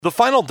The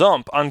Final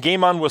Dump on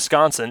Game On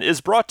Wisconsin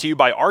is brought to you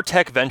by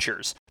Artec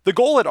Ventures. The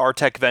goal at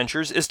Artec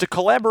Ventures is to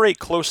collaborate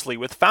closely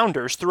with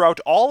founders throughout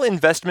all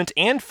investment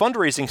and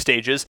fundraising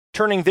stages,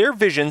 turning their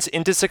visions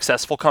into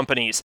successful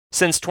companies.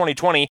 Since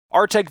 2020,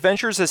 Artec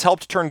Ventures has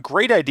helped turn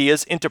great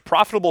ideas into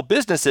profitable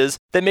businesses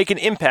that make an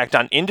impact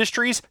on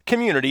industries,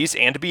 communities,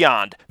 and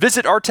beyond.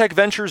 Visit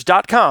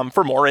artecventures.com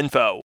for more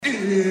info.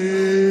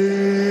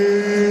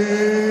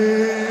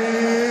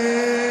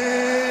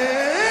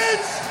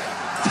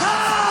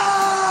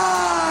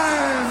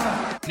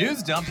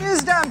 News dump.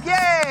 News dump,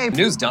 yay!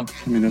 News dump.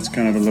 I mean, that's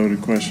kind of a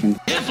loaded question.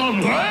 It's a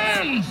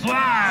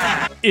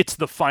landslide! It's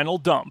the Final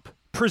Dump,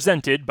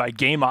 presented by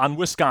Game On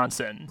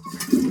Wisconsin.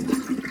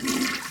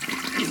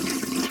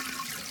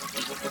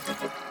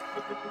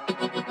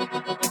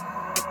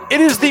 It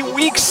is the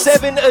Week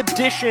 7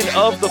 edition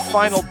of the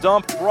Final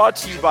Dump, brought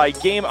to you by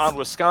Game On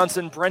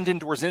Wisconsin. Brendan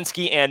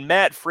Dworzinski and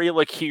Matt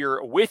Freilich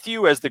here with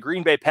you as the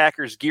Green Bay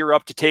Packers gear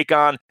up to take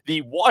on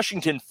the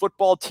Washington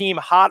football team,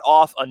 hot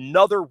off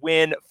another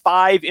win,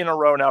 5 in a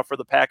row now for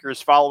the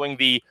Packers following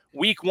the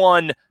Week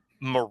 1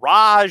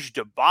 mirage,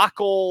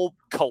 debacle,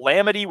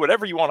 calamity,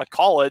 whatever you want to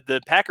call it.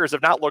 The Packers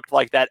have not looked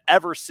like that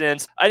ever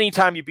since.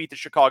 Anytime you beat the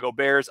Chicago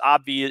Bears,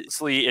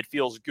 obviously it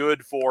feels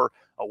good for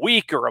a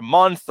week or a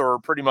month or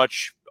pretty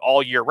much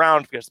all year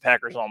round because the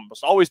Packers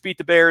almost always beat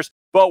the Bears.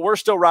 But we're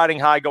still riding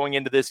high going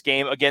into this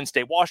game against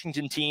a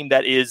Washington team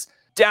that is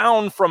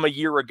down from a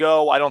year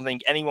ago. I don't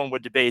think anyone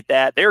would debate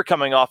that. They're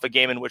coming off a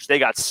game in which they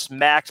got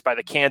smacked by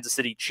the Kansas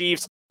City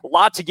Chiefs. A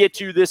lot to get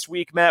to this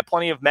week, Matt.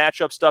 Plenty of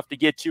matchup stuff to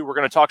get to. We're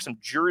going to talk some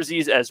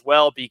jerseys as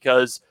well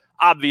because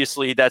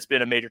obviously that's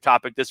been a major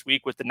topic this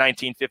week with the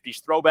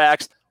 1950s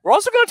throwbacks. We're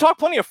also going to talk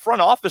plenty of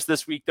front office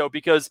this week, though,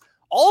 because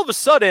all of a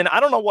sudden, I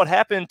don't know what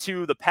happened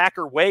to the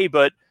Packer way,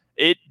 but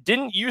it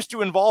didn't used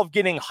to involve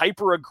getting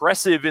hyper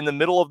aggressive in the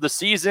middle of the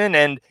season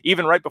and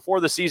even right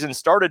before the season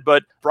started.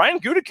 But Brian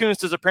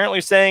Gutekunst is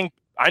apparently saying,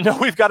 I know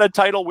we've got a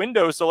title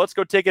window, so let's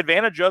go take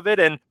advantage of it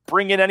and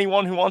bring in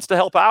anyone who wants to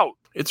help out.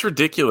 It's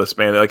ridiculous,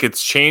 man. Like,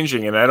 it's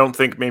changing, and I don't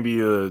think maybe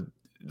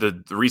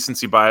the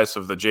recency bias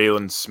of the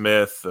Jalen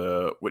Smith,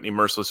 Whitney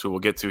Merciless, who we'll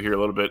get to here a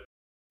little bit,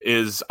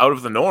 is out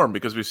of the norm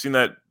because we've seen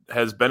that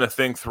has been a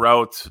thing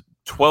throughout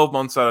 12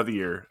 months out of the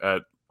year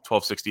at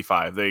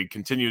 1265. They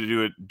continue to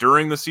do it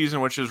during the season,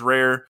 which is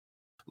rare.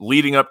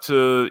 Leading up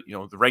to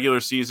the regular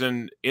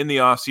season, in the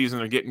off season,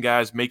 they're getting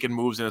guys making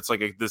moves, and it's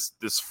like this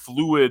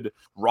thfluid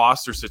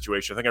roster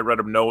situation. I think I read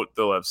a note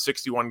they'll have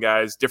 61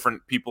 guys.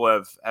 Different people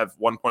have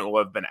one point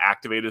will have been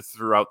activated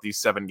throughout these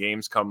 7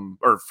 games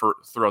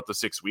throughout the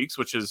 6 weeks,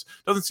 which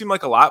doesn't seem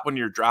like a lot when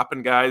you're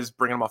dropping guys,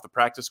 bringing them off the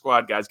practice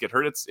squad. Guys get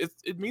hurt.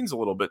 It means a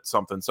little bit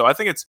something. So I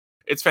think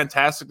it's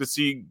fantastic to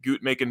see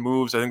Goot making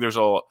moves. I think there's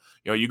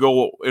you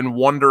go in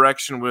one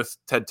direction with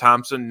Ted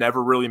Thompson,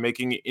 never really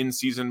making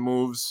in-season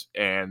moves,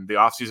 and the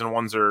off-season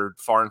ones are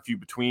far and few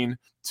between,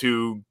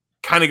 to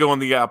kind of go in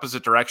the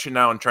opposite direction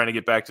now and trying to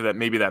get back to that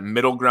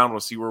middle ground. We'll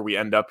see where we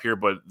end up here,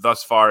 but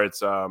thus far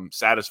it's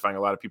satisfying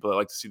a lot of people that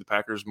like to see the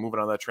Packers moving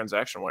on that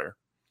transaction wire.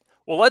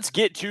 Well, let's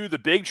get to the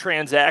big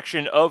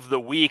transaction of the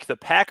week. The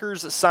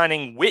Packers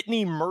signing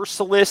Whitney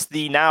Mercilus,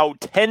 the now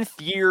 10th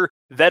year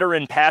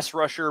veteran pass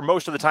rusher,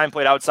 most of the time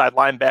played outside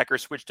linebacker,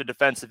 switched to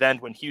defensive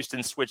end when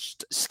Houston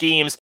switched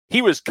schemes.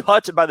 He was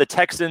cut by the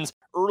Texans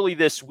early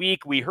this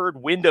week. We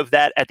heard wind of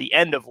that at the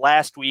end of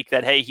last week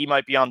that, hey, he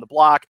might be on the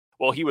block.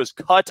 Well, he was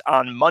cut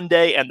on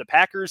Monday, and the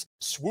Packers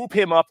swoop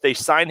him up. They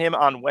sign him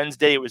on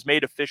Wednesday. It was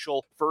made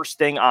official first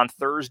thing on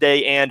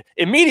Thursday, and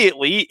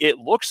immediately it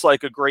looks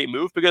like a great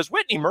move because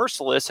Whitney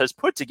Mercilus has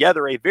put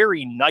together a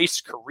very nice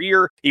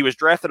career. He was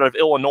drafted out of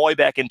Illinois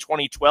back in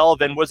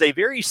 2012 and was a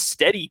very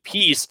steady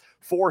piece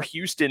for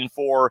Houston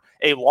for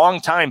a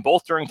long time,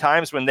 both during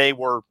times when they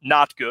were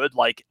not good,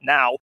 like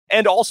now,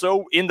 and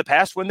also in the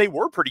past when they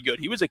were pretty good.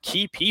 He was a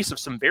key piece of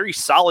some very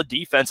solid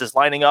defenses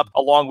lining up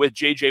along with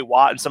J.J.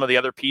 Watt and some of the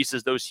other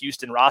pieces those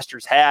Houston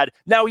rosters had.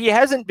 Now, he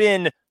hasn't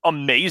been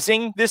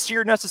amazing this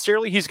year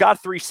necessarily. He's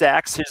got 3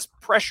 sacks. His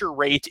pressure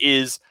rate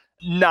is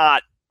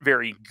not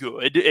very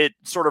good. It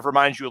sort of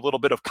reminds you a little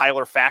bit of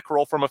Kyler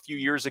Fackrell from a few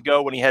years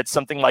ago when he had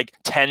something like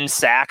 10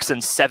 sacks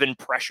and 7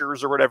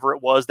 pressures or whatever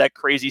it was, that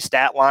crazy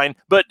stat line.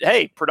 But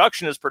hey,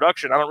 production is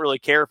production. I don't really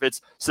care if it's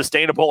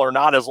sustainable or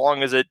not as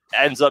long as it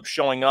ends up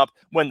showing up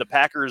when the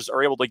Packers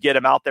are able to get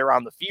him out there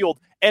on the field.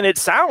 And it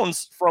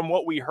sounds from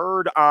what we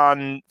heard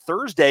on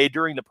Thursday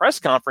during the press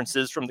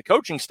conferences from the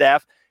coaching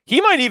staff, he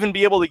might even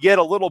be able to get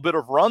a little bit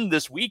of run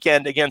this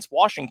weekend against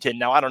Washington.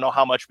 Now, I don't know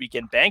how much we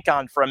can bank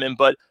on from him,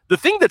 but the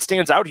thing that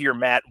stands out here,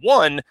 Matt,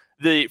 one,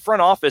 the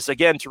front office,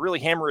 again, to really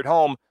hammer it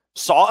home,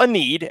 saw a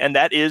need, and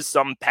that is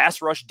some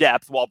pass rush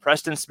depth while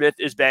Preston Smith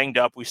is banged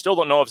up. We still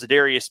don't know if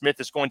Zadarius Smith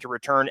is going to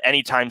return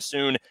anytime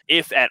soon,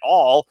 if at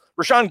all.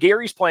 Rashawn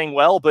Gary's playing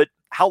well, but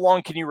how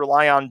long can you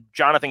rely on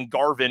Jonathan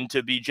Garvin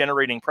to be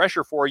generating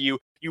pressure for you?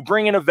 You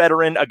bring in a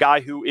veteran, a guy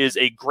who is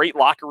a great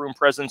locker room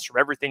presence from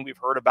everything we've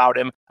heard about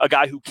him, a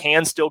guy who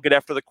can still get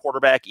after the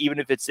quarterback, even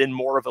if it's in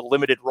more of a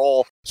limited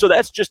role. So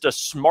that's just a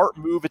smart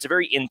move. It's a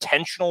very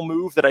intentional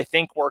move that I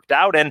think worked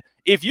out. And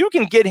if you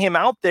can get him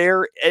out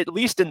there, at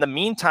least in the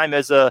meantime,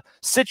 as a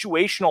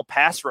situational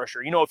pass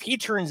rusher, if he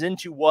turns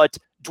into what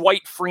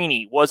Dwight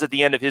Freeney was at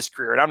the end of his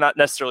career, and I'm not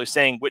necessarily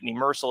saying Whitney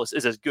Mercilus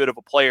is as good of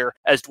a player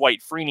as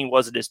Dwight Freeney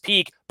was at his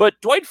peak, but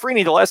Dwight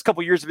Freeney, the last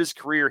couple of years of his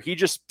career, he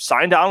just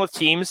signed on with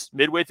teams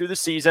midway through the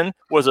season,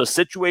 was a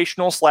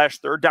situational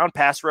 / third down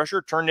pass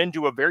rusher, turned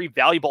into a very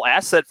valuable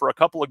asset for a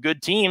couple of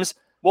good teams.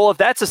 Well, if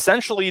that's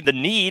essentially the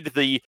need,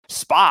 the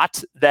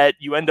spot that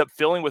you end up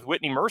filling with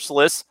Whitney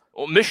Mercilus,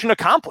 well, mission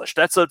accomplished.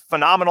 That's a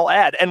phenomenal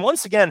ad. And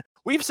once again,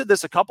 we've said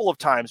this a couple of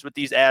times with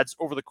these ads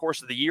over the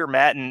course of the year,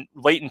 Matt, and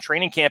late in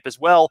training camp as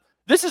well.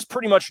 This is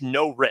pretty much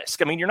no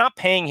risk. I mean, you're not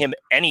paying him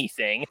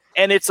anything,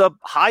 and it's a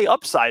high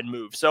upside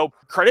move. So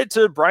credit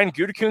to Brian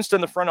Gutekunst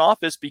in the front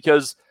office,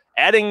 because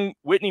adding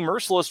Whitney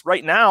Mercilus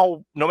right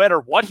now, no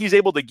matter what he's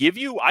able to give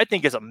you, I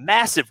think is a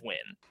massive win.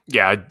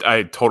 Yeah,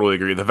 I totally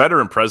agree. The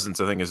veteran presence,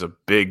 I think, is a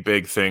big,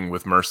 big thing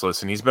with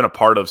Mercilus, and he's been a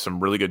part of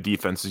some really good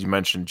defenses. You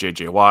mentioned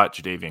J.J. Watt,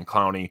 Jadeveon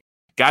Clowney,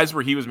 guys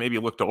where he was maybe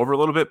looked over a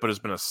little bit, but has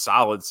been a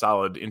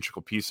solid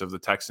integral piece of the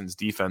Texans'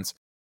 defense.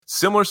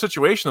 Similar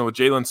situation though with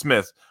Jalen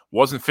Smith.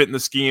 Wasn't fitting the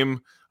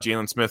scheme.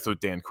 Jalen Smith with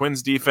Dan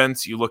Quinn's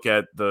defense. You look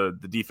at the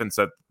defense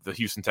that the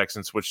Houston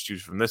Texans switched to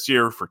from this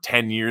year. For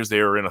 10 years,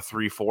 they were in a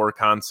 3-4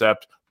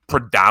 concept,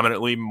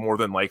 predominantly more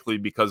than likely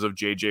because of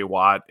J.J.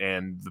 Watt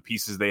and the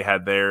pieces they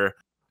had there.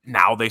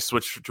 Now they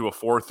switched to a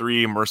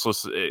 4-3.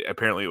 Mercilus,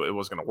 apparently it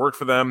was going to work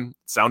for them.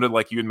 It sounded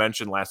like you had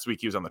mentioned last week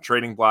he was on the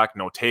trading block,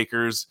 no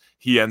takers.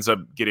 He ends up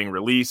getting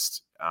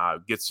released,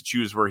 gets to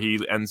choose where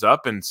he ends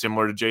up, and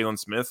similar to Jalen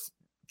Smith,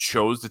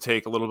 chose to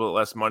take a little bit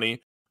less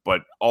money,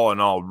 but all in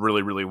all,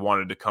 really, really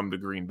wanted to come to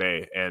Green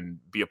Bay and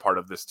be a part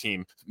of this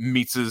team.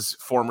 Meets his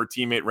former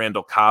teammate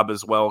Randall Cobb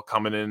as well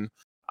coming in.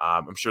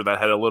 I'm sure that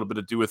had a little bit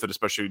to do with it,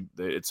 especially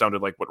it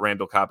sounded like what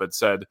Randall Cobb had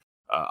said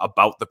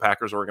about the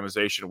Packers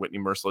organization. Whitney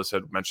Mercilus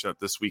had mentioned it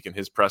this week in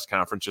his press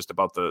conference, just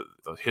about the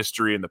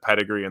history and the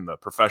pedigree and the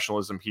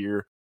professionalism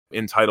here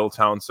in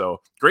Titletown.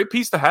 So great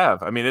piece to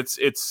have. I mean,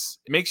 it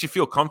makes you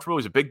feel comfortable.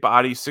 He's a big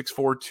body,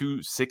 6'4",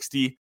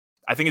 260.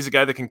 I think he's a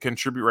guy that can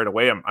contribute right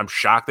away. I'm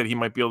shocked that he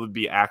might be able to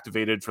be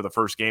activated for the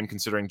first game,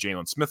 considering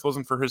Jalen Smith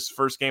wasn't for his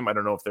first game. I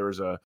don't know if there was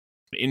an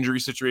injury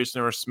situation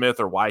there with Smith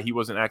or why he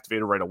wasn't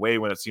activated right away,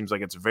 when it seems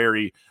like it's a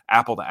very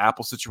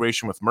apple-to-apple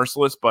situation with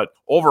Mercilus. But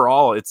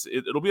overall,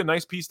 it'll be a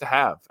nice piece to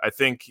have. I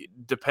think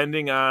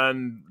depending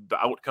on the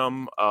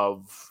outcome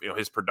of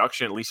his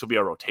production, at least he'll be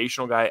a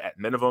rotational guy at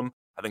minimum.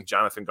 I think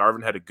Jonathan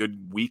Garvin had a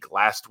good week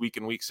last week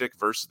in week 6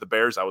 versus the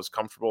Bears. I was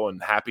comfortable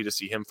and happy to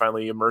see him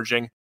finally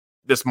emerging.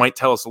 This might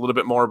tell us a little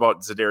bit more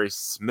about Zadarius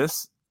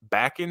Smith's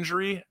back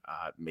injury,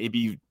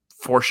 maybe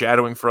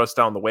foreshadowing for us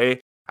down the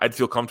way. I'd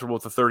feel comfortable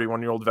with a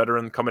 31-year-old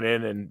veteran coming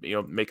in and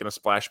making a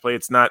splash play.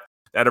 It's not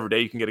that every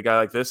day you can get a guy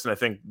like this, and I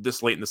think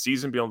this late in the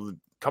season, being able to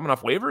coming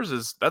off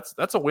waivers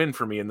that's a win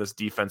for me in this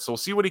defense. So we'll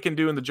see what he can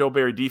do in the Joe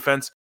Barry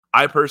defense.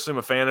 I personally am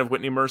a fan of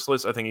Whitney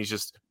Mercilus. I think he's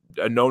just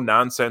a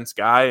no-nonsense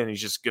guy, and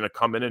he's just going to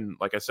come in and,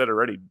 like I said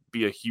already,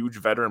 be a huge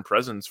veteran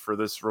presence for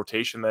this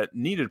rotation that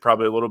needed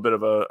probably a little bit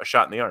of a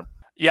shot in the arm.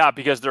 Yeah,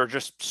 because there are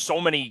just so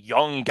many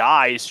young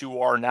guys who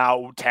are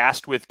now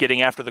tasked with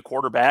getting after the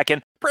quarterback.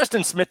 And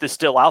Preston Smith is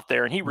still out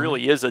there, and he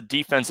really is a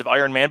defensive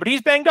Iron Man, but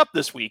he's banged up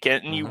this week.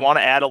 And you want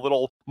to add a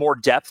little more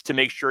depth to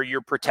make sure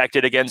you're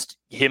protected against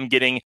him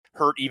getting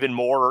hurt even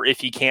more, or if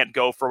he can't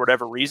go for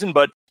whatever reason.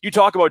 But you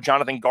talk about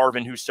Jonathan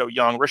Garvin, who's so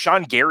young.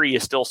 Rashawn Gary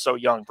is still so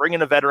young. Bring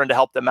in a veteran to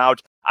help them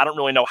out. I don't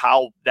really know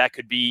how that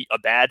could be a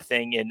bad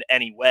thing in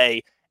any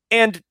way.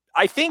 And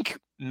I think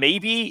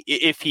maybe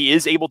if he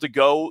is able to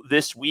go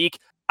this week,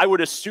 I would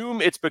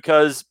assume it's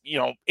because,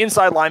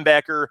 inside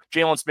linebacker,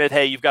 Jalen Smith,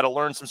 hey, you've got to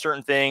learn some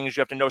certain things.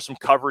 You have to know some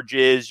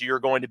coverages.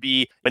 You're going to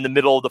be in the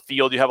middle of the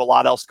field. You have a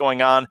lot else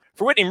going on.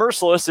 For Whitney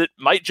Mercilus, it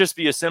might just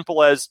be as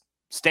simple as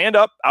stand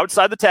up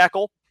outside the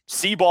tackle,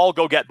 see ball,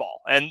 go get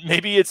ball. And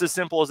maybe it's as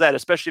simple as that,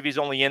 especially if he's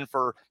only in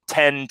for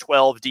 10,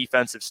 12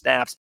 defensive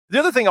snaps. The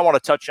other thing I want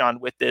to touch on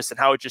with this and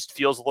how it just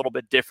feels a little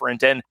bit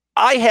different, and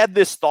I had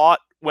this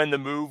thought when the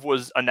move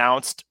was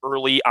announced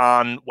early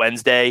on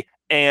Wednesday,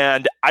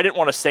 and I didn't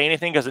want to say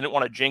anything because I didn't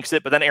want to jinx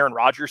it, but then Aaron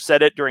Rodgers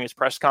said it during his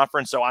press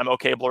conference, so I'm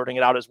okay blurting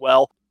it out as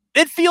well.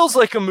 It feels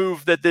like a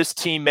move that this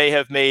team may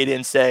have made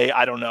in, say,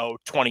 I don't know,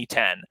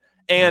 2010.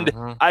 And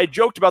I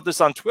joked about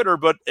this on Twitter,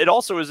 but it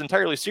also is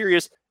entirely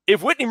serious.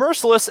 If Whitney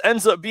Mercilus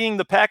ends up being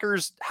the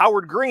Packers'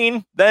 Howard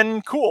Green,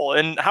 then cool.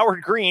 And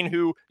Howard Green,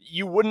 who,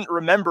 you wouldn't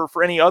remember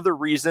for any other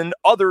reason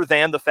other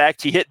than the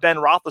fact he hit Ben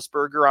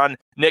Roethlisberger on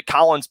Nick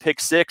Collins' pick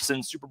 6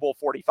 in Super Bowl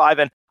 45.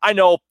 And I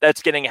know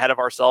that's getting ahead of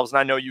ourselves, and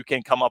I know you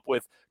can come up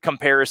with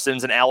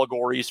comparisons and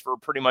allegories for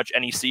pretty much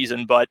any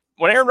season, but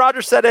when Aaron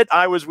Rodgers said it,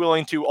 I was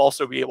willing to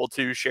also be able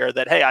to share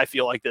that, hey, I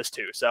feel like this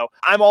too. So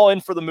I'm all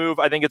in for the move.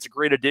 I think it's a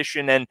great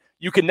addition, and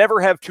you can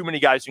never have too many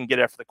guys who can get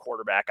after the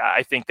quarterback.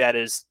 I think that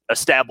is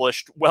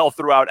established well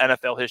throughout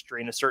NFL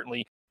history and is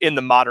certainly in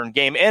the modern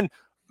game. And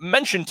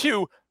mentioned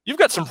too, you've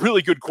got some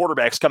really good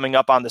quarterbacks coming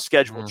up on the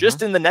schedule. Mm-hmm.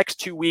 Just in the next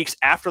 2 weeks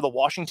after the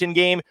Washington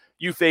game,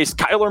 you face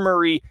Kyler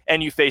Murray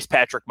and you face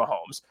Patrick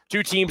Mahomes.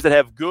 2 teams that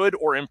have good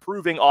or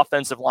improving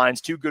offensive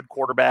lines, 2 good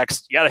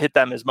quarterbacks. You got to hit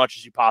them as much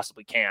as you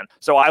possibly can.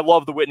 So I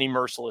love the Whitney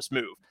Mercilus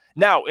move.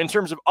 Now, in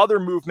terms of other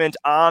movement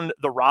on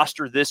the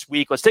roster this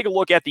week, let's take a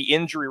look at the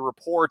injury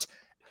report.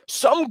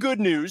 Some good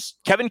news.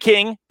 Kevin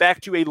King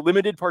back to a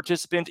limited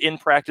participant in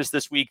practice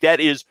this week. That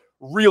is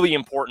really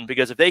important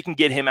because if they can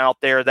get him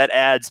out there, that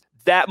adds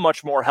that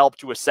much more help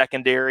to a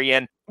secondary.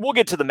 And we'll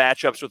get to the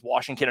matchups with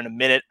Washington in a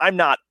minute. I'm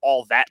not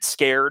all that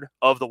scared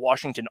of the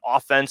Washington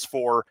offense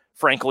for,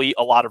 frankly,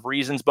 a lot of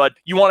reasons, but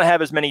you want to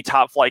have as many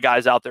top flight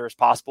guys out there as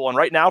possible. And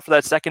right now for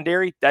that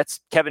secondary,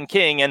 that's Kevin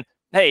King. And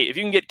hey, if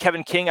you can get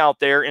Kevin King out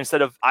there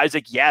instead of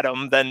Isaac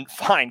Yiadom, then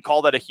fine,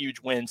 call that a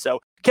huge win. So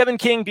Kevin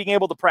King being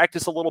able to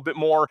practice a little bit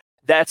more,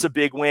 that's a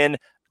big win.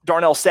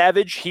 Darnell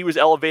Savage, he was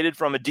elevated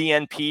from a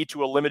DNP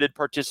to a limited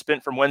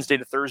participant from Wednesday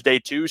to Thursday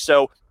too.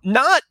 So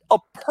not a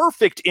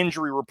perfect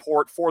injury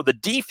report for the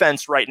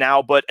defense right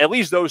now, but at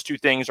least those 2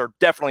 things are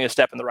definitely a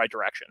step in the right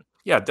direction.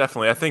 Yeah,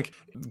 definitely. I think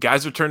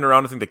guys are turning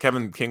around. I think the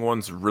Kevin King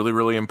one's really,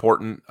 really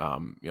important.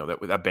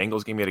 That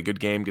Bengals game, he had a good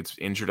game, gets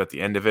injured at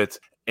the end of it.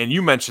 And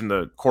you mentioned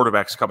the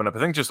quarterbacks coming up. I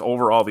think just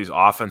overall these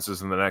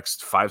offenses in the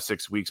next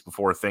 5-6 weeks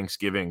before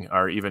Thanksgiving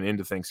or even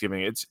into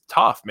Thanksgiving, it's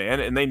tough, man.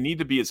 And they need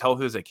to be as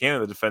healthy as they can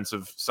on the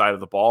defensive side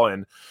of the ball.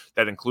 And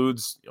that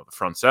includes the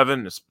front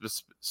 7,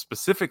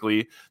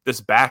 specifically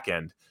this back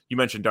end. You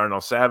mentioned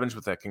Darnell Savage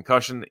with that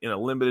concussion in a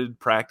limited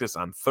practice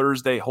on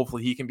Thursday.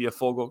 Hopefully he can be a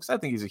full go because I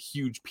think he's a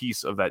huge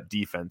piece of that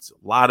defense.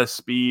 A lot of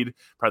speed,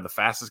 probably the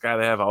fastest guy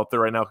they have out there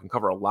right now, can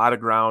cover a lot of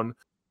ground,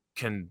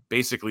 can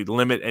basically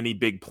limit any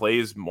big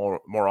plays more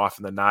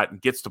often than not,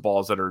 and gets to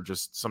balls that are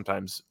just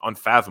sometimes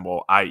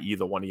unfathomable, i.e.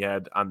 the one he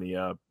had on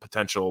the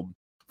potential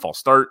false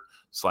start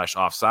 /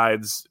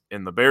 offsides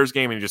in the Bears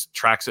game, and he just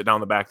tracks it down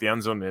the back of the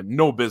end zone and had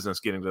no business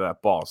getting to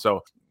that ball.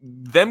 So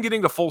them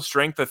getting to full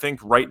strength, I think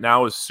right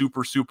now is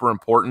super, super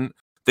important.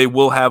 They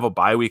will have a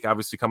bye week,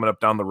 obviously, coming up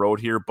down the road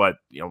here, but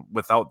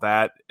without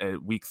that,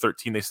 week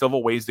 13, they still have a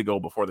ways to go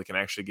before they can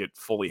actually get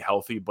fully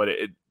healthy. But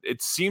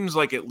it seems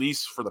like, at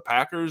least for the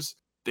Packers,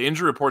 the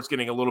injury report's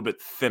getting a little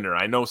bit thinner.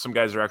 I know some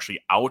guys are actually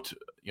out,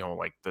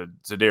 like the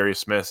Zadarius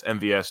Smiths,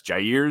 MVS,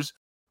 Jairs,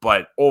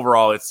 but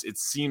overall, it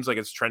seems like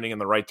it's trending in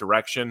the right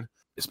direction,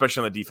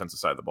 especially on the defensive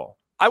side of the ball.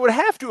 I would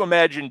have to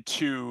imagine,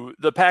 too,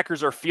 the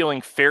Packers are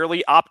feeling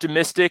fairly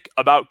optimistic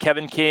about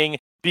Kevin King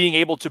being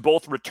able to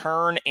both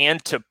return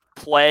and to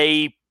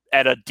play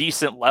at a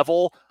decent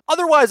level.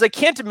 Otherwise, I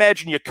can't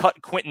imagine you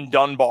cut Quentin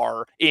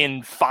Dunbar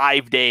in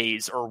 5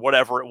 days or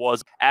whatever it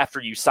was after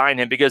you sign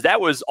him, because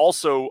that was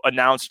also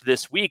announced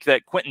this week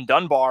that Quentin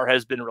Dunbar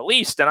has been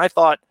released. And I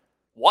thought,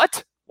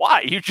 what?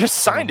 Why? You just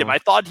signed him. I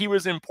thought he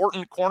was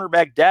important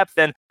cornerback depth.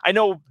 And I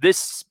know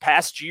this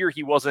past year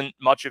he wasn't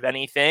much of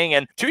anything.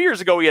 And 2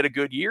 years ago he had a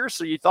good year.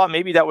 So you thought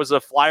maybe that was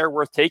a flyer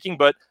worth taking.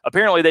 But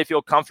apparently they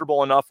feel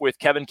comfortable enough with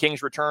Kevin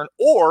King's return,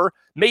 or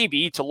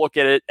maybe to look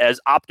at it as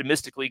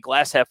optimistically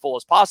glass half full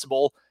as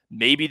possible.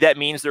 Maybe that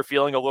means they're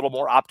feeling a little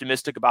more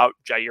optimistic about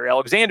Jair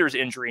Alexander's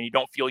injury and you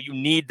don't feel you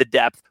need the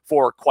depth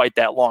for quite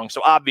that long. So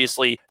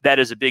obviously that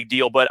is a big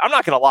deal, but I'm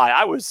not going to lie.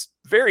 I was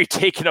very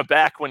taken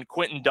aback when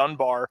Quentin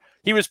Dunbar,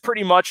 he was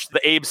pretty much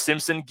the Abe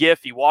Simpson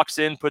gif. He walks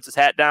in, puts his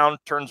hat down,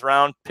 turns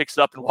around, picks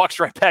it up and walks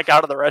right back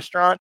out of the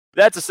restaurant.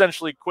 That's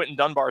essentially Quentin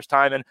Dunbar's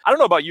time. And I don't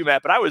know about you,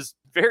 Matt, but I was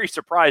very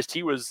surprised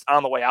he was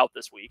on the way out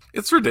this week.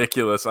 It's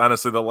ridiculous.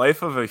 Honestly, the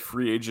life of a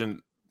free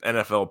agent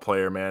NFL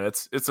player, man,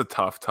 it's a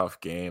tough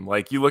game.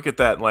 Like, you look at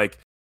that, like,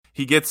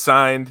 he gets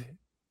signed,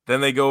 then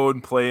they go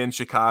and play in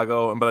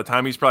Chicago, and by the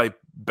time he's probably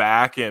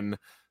back and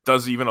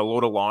does even a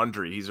load of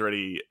laundry, he's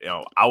already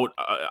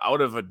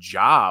out of a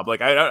job. Like,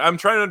 I'm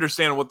trying to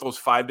understand what those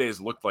 5 days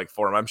looked like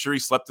for him. I'm sure he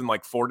slept in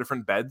like 4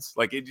 different beds.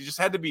 Like, it just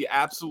had to be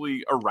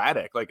absolutely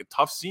erratic, like a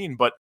tough scene.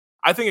 But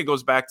I think it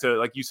goes back to,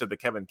 like you said, the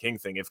Kevin King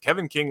thing. If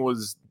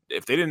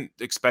they didn't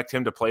expect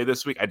him to play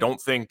this week, I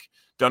don't think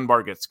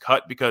Dunbar gets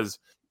cut, because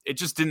it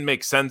just didn't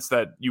make sense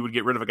that you would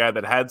get rid of a guy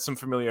that had some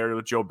familiarity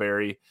with Joe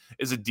Barry,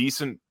 is a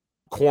decent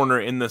corner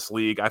in this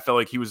league. I felt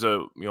like he was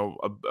a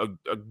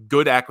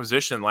good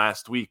acquisition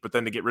last week, but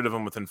then to get rid of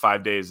him within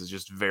 5 days is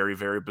just very,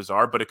 very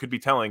bizarre. But it could be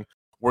telling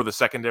where the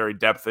secondary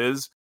depth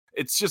is.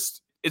 It's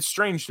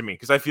strange to me,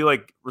 because I feel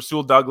like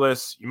Rasul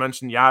Douglas, you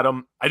mentioned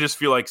Yiadom. I just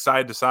feel like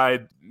side to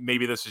side,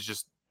 maybe this is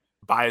just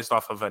biased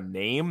off of a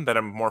name that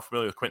I'm more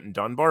familiar with Quentin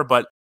Dunbar,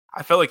 but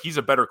I felt like he's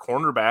a better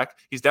cornerback.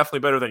 He's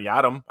definitely better than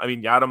Yiadom. I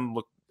mean, Yiadom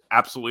looked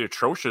absolutely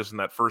atrocious in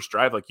that first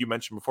drive, like you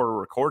mentioned before we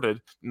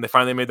recorded, and they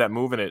finally made that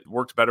move, and it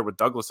worked better with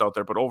Douglas out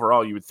there. But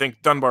overall, you would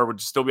think Dunbar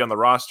would still be on the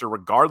roster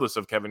regardless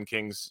of Kevin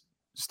King's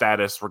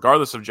status,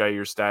 regardless of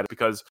Jair's status,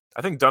 because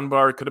I think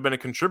Dunbar could have been a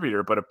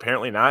contributor, but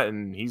apparently not,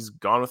 and he's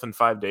gone within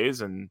 5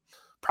 days and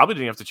probably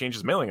didn't have to change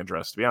his mailing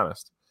address, to be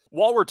honest.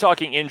 While we're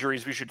talking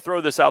injuries, we should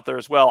throw this out there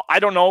as well. I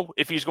don't know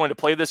if he's going to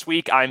play this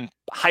week. I'm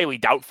highly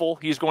doubtful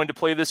he's going to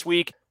play this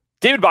week.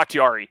 David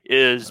Bakhtiari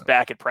is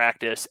back at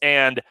practice,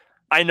 and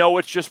I know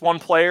it's just one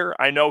player.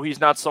 I know he's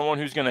not someone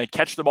who's going to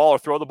catch the ball or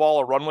throw the ball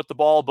or run with the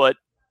ball, but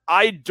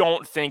I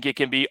don't think it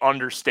can be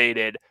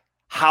understated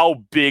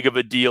how big of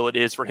a deal it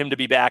is for him to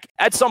be back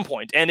at some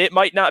point. And it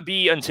might not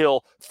be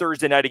until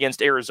Thursday night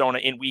against Arizona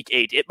in week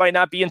 8. It might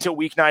not be until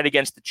week 9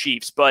 against the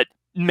Chiefs, but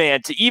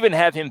man, to even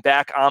have him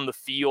back on the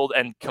field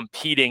and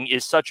competing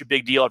is such a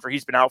big deal after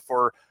he's been out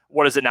for,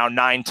 what is it now,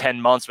 9-10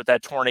 months with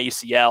that torn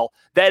ACL.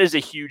 That is a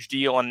huge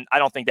deal, and I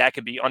don't think that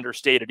can be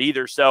understated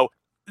either. So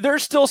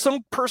there's still some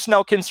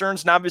personnel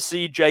concerns, and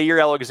obviously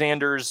Jair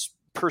Alexander's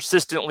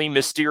persistently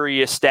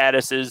mysterious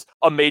status is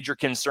a major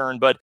concern,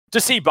 but to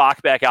see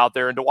Bach back out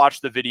there and to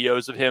watch the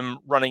videos of him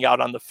running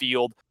out on the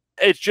field,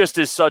 it just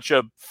is such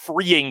a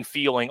freeing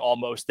feeling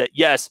almost that,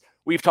 yes,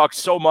 we've talked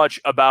so much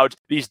about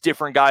these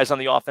different guys on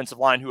the offensive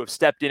line who have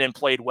stepped in and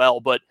played well,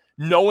 but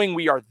knowing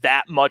we are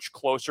that much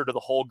closer to the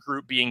whole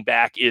group being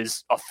back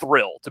is a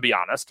thrill, to be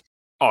honest.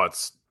 Oh,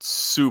 it's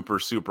super,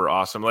 super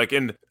awesome. Like,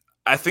 and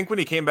I think when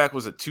he came back,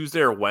 was it Tuesday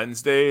or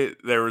Wednesday?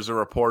 There was a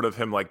report of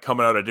him like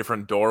coming out a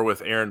different door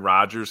with Aaron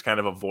Rodgers, kind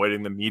of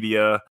avoiding the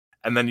media.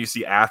 And then you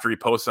see after he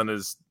posts on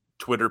his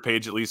Twitter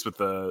page, at least with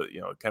the,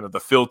 kind of the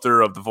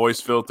filter of the voice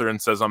filter,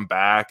 and says, "I'm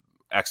back,"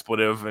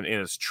 expletive, and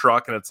in his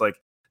truck. And it's like,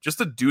 just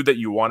a dude that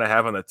you want to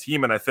have on the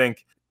team. And I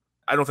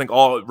don't think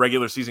all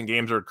regular season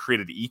games are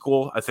created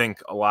equal. I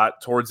think a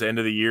lot towards the end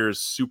of the year is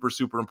super,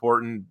 super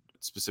important,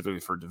 specifically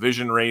for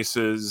division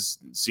races,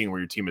 seeing where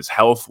your team is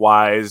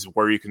health-wise,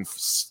 where you can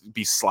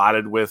be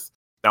slotted with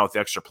now with the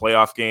extra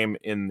playoff game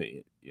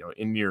in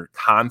your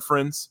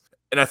conference.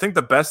 And I think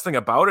the best thing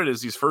about it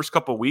is these first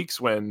couple of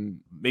weeks, when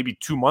maybe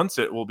 2 months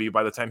it will be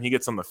by the time he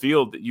gets on the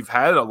field, you've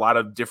had a lot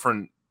of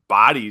different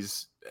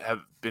bodies have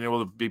been able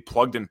to be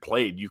plugged and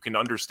played. You can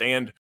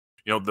understand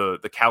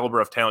the caliber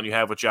of talent you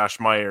have with Josh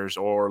Myers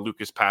or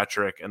Lucas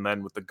Patrick, and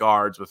then with the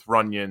guards with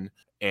Runyon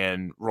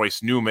and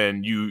Royce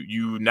Newman,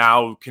 you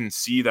now can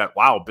see that,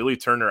 wow, Billy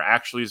Turner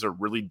actually is a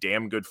really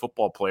damn good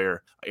football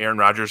player. Aaron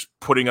Rodgers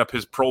putting up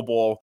his Pro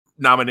Bowl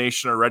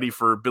nomination already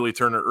for Billy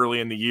Turner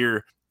early in the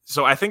year.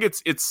 So I think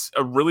it's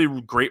a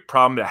really great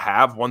problem to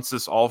have once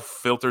this all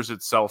filters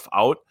itself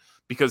out,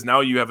 because now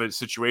you have a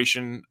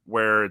situation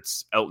where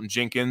it's Elton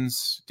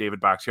Jenkins, David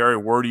Bakhtiari.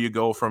 Where do you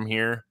go from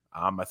here?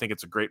 I think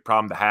it's a great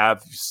problem to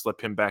have. You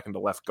slip him back into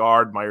left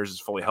guard. Myers is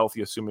fully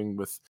healthy, assuming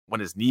when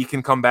his knee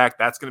can come back.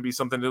 That's going to be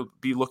something to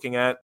be looking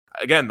at.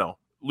 Again, though,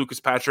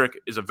 Lucas Patrick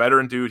is a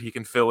veteran dude. He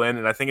can fill in.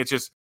 And I think it's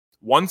just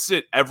once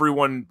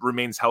everyone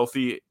remains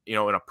healthy, in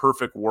a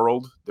perfect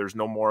world, there's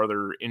no more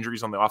other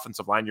injuries on the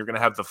offensive line. You're going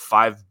to have the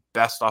 5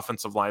 best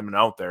offensive linemen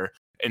out there,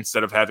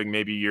 instead of having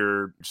maybe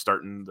you're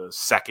starting the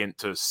 2nd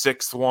to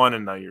 6th one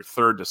and now you're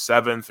 3rd to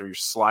 7th, or you're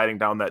sliding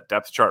down that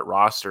depth chart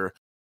roster.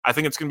 I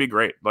think it's going to be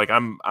great. Like,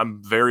 I'm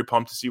very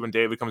pumped to see when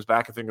David comes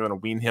back. I think they're going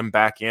to wean him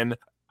back in.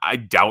 I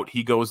doubt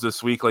he goes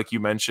this week, like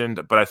you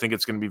mentioned, but I think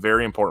it's going to be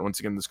very important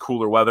once again, this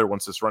cooler weather,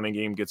 once this running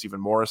game gets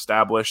even more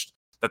established,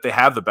 that they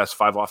have the best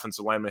 5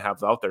 offensive linemen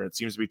have out there. It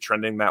seems to be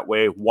trending that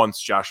way once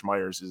Josh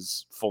Myers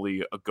is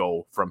fully a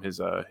go from his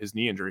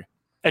knee injury.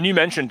 And you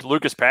mentioned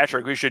Lucas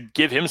Patrick. We should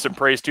give him some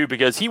praise too,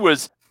 because he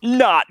was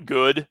not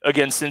good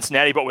against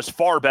Cincinnati, but was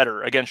far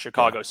better against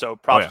Chicago. Yeah. So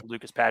props to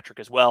Lucas Patrick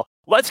as well.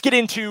 Let's get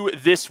into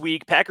this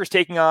week. Packers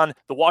taking on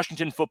the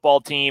Washington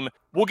football team.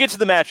 We'll get to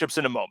the matchups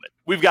in a moment.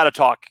 We've got to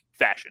talk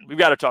fashion. We've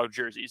got to talk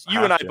jerseys.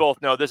 You and I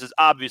both know this is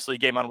obviously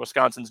Game On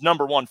Wisconsin's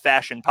 #1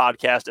 fashion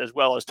podcast, as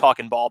well as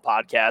Talkin' Ball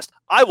podcast.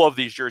 I love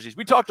these jerseys.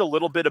 We talked a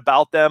little bit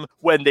about them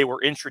when they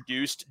were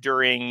introduced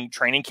during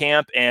training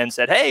camp and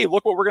said, hey,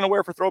 look what we're going to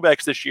wear for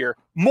throwbacks this year.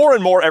 More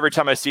and more every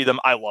time I see them,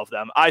 I love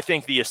them. I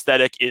think the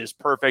aesthetic is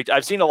perfect.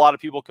 I've seen a lot of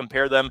people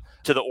compare them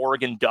to the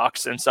Oregon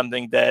Ducks and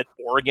something that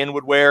Oregon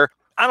would wear.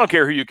 I don't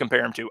care who you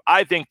compare them to.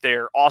 I think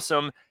they're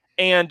awesome.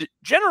 And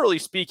generally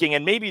speaking,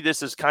 and maybe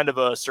this is kind of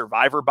a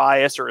survivor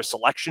bias or a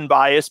selection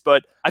bias,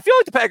 but I feel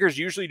like the Packers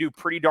usually do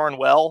pretty darn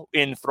well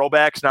in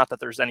throwbacks. Not that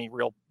there's any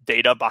real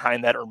data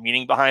behind that or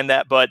meaning behind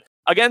that, but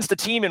against a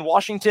team in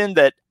Washington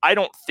that I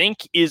don't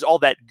think is all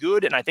that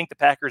good, and I think the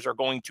Packers are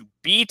going to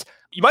beat,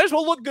 you might as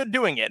well look good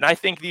doing it. And I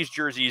think these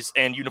jerseys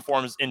and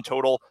uniforms in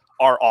total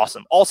are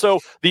awesome. Also,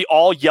 the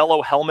all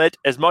yellow helmet,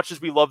 as much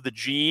as we love the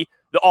G,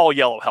 the all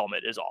yellow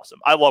helmet is awesome.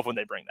 I love when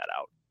they bring that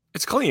out.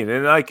 It's clean.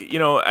 And I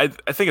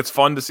think it's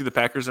fun to see the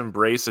Packers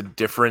embrace a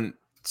different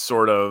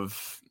sort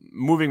of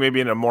moving maybe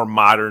in a more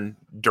modern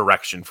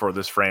direction for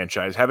this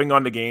franchise. Having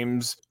gone to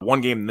games, one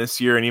game this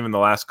year and even the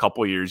last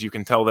couple of years, you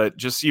can tell that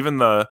just even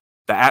the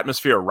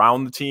atmosphere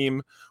around the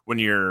team when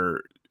you're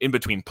in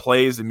between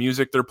plays, the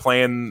music they're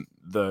playing,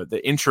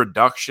 the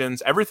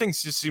introductions, everything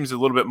just seems a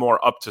little bit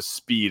more up to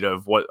speed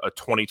of what a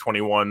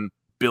 2021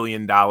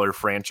 billion-dollar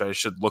franchise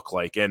should look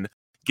like. And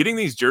getting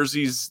these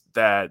jerseys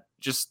that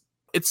just,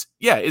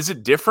 is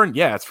it different?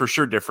 Yeah, it's for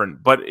sure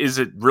different. But is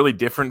it really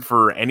different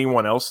for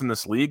anyone else in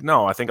this league?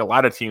 No, I think a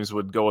lot of teams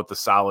would go with the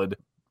solid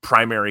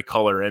primary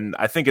color. And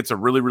I think it's a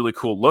really, really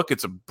cool look.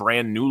 It's a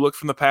brand new look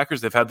from the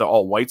Packers. They've had the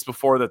all whites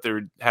before that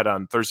they had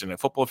on Thursday Night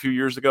Football a few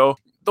years ago.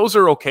 Those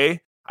are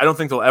okay. I don't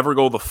think they'll ever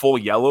go the full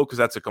yellow because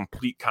that's a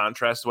complete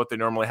contrast to what they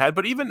normally had.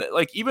 But even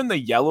the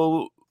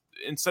yellow,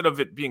 instead of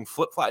it being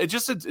flip-flop,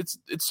 it's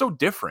so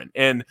different.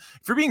 And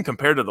if you're being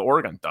compared to the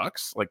Oregon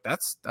Ducks, like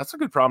that's a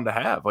good problem to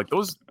have. Like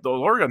those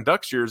Oregon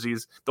Ducks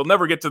jerseys, they'll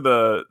never get to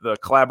the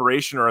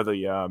collaboration or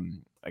the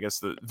I guess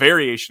the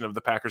variation of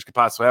the Packers could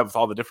possibly have with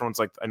all the different ones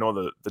like I know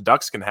the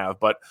Ducks can have.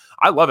 But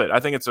I love it. I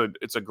think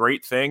it's a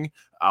great thing.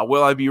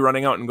 Will I be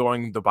running out and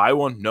going to buy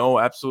one? No,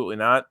 absolutely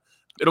not.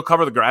 It'll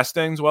cover the grass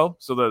stains well,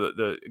 so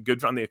the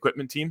good on the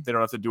equipment team. They don't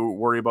have to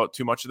worry about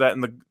too much of that.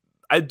 And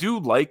I do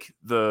like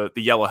the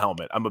yellow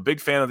helmet. I'm a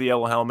big fan of the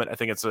yellow helmet. I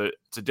think it's a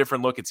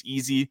different look. It's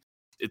easy,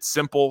 it's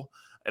simple,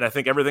 and I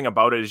think everything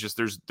about it is just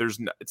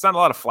it's not a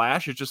lot of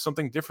flash. It's just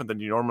something different than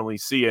you normally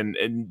see.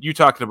 And you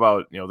talked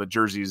about the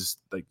jerseys,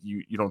 like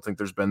you don't think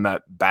there's been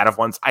that bad of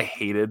ones. I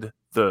hated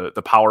the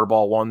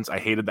Powerball ones. I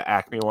hated the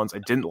Acme ones. I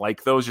didn't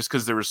like those just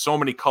because there were so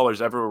many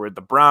colors everywhere. With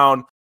the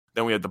brown,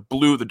 then we had the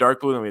blue, the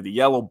dark blue, then we had the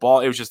yellow ball.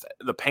 It was just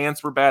the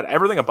pants were bad.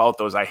 Everything about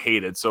those I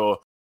hated.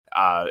 So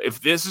if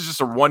this is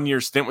just a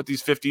 1-year stint with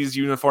these 50s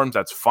uniforms,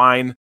 that's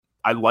fine.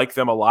 I like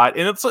them a lot.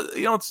 And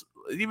it's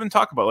even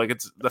talk about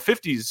it's the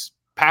 50s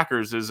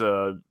Packers is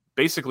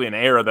basically an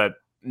era that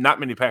not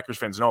many Packers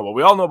fans know, but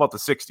we all know about the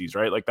 60s,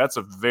 right? Like that's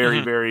a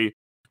very, very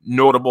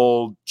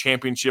notable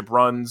championship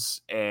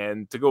runs.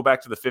 And to go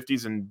back to the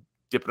 50s and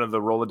dip into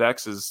the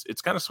Rolodex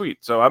it's kind of sweet.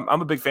 So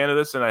I'm a big fan of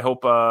this, and I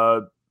hope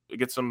it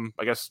gets some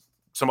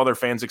other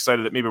fans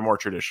excited that maybe are more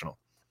traditional.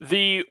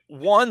 The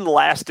one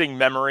lasting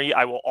memory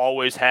I will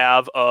always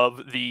have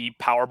of the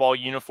Powerball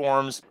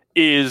uniforms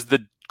is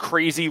the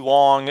crazy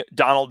long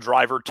Donald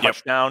Driver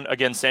touchdown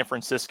against San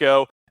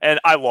Francisco.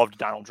 And I loved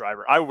Donald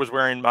Driver. I was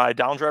wearing my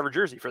Donald Driver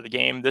jersey for the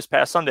game this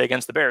past Sunday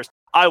against the Bears.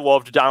 I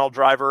loved Donald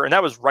Driver, and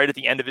that was right at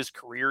the end of his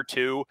career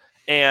too.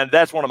 And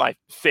that's one of my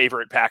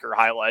favorite Packer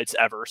highlights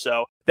ever.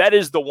 So that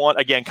is the one,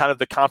 again, kind of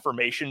the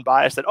confirmation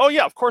bias that, oh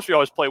yeah, of course we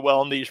always play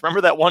well in these.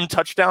 Remember that one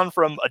touchdown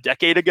from a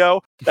decade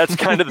ago? That's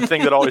kind of the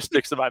thing that always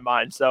sticks in my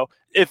mind. So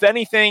if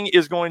anything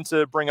is going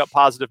to bring up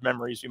positive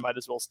memories, we might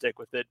as well stick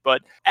with it.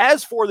 But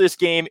as for this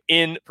game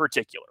in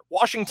particular,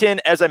 Washington,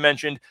 as I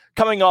mentioned,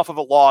 coming off of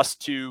a loss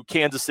to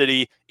Kansas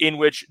City in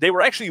which they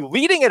were actually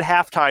leading at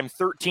halftime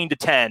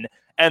 13-10.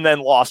 And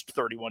then lost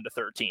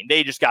 31-13.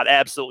 They just got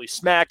absolutely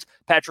smacked.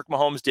 Patrick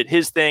Mahomes did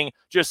his thing,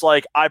 just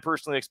like I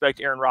personally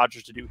expect Aaron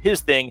Rodgers to do his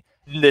thing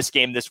in this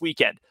game this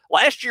weekend.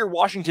 Last year,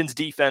 Washington's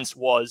defense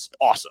was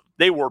awesome.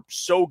 They were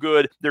so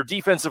good. Their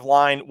defensive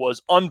line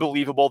was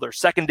unbelievable. Their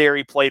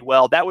secondary played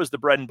well. That was the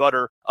bread and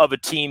butter of a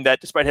team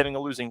that, despite having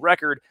a losing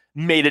record,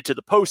 made it to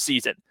the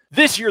postseason.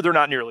 This year, they're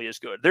not nearly as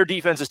good. Their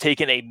defense has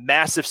taken a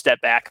massive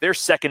step back. Their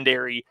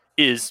secondary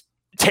is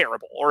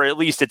terrible, or at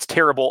least it's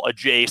terrible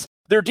adjacent.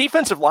 Their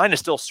defensive line is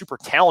still super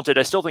talented.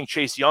 I still think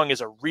Chase Young is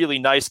a really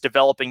nice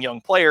developing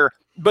young player,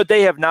 but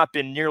they have not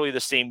been nearly the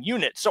same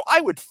unit. So I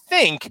would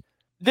think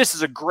this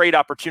is a great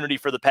opportunity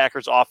for the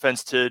Packers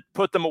offense to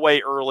put them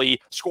away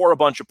early, score a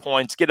bunch of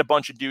points, get a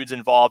bunch of dudes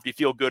involved. You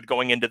feel good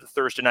going into the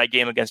Thursday night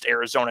game against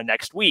Arizona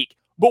next week.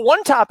 But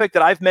one topic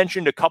that I've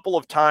mentioned a couple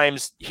of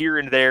times here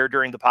and there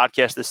during the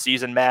podcast this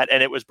season, Matt,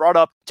 and it was brought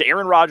up to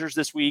Aaron Rodgers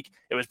this week.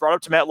 It was brought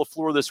up to Matt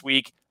LaFleur this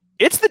week.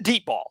 It's the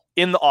deep ball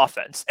in the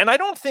offense. And I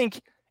don't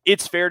think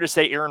it's fair to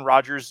say Aaron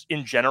Rodgers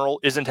in general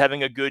isn't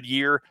having a good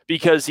year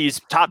because he's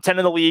top 10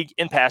 in the league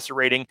in passer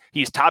rating.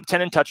 He's top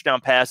 10 in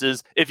touchdown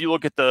passes. If you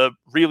look at the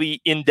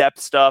really in-depth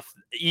stuff,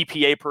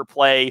 EPA per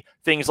play,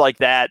 things like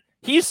that,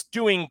 he's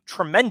doing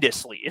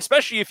tremendously,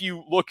 especially if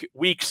you look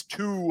weeks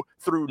 2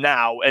 through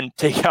now and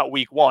take out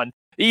week 1.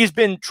 He's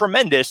been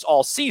tremendous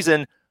all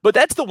season, but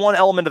that's the one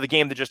element of the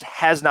game that just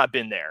has not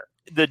been there,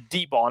 the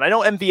deep ball. And I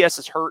know MVS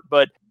is hurt,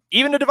 but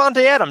even to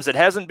Devontae Adams, it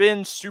hasn't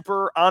been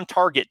super on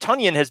target.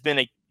 Tunyon has been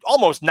a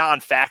almost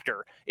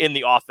non-factor in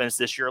the offense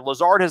this year.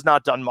 Lazard has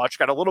not done much,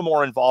 got a little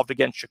more involved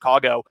against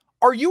Chicago.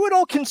 Are you at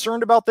all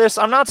concerned about this?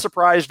 I'm not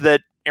surprised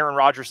that Aaron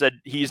Rodgers said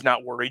he's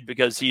not worried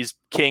because he's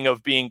king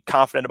of being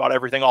confident about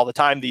everything all the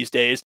time these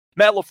days.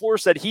 Matt LaFleur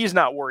said he's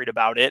not worried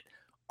about it.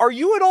 Are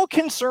you at all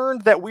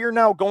concerned that we're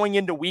now going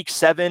into week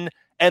 7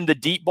 and the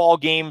deep ball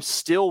game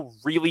still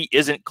really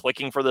isn't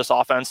clicking for this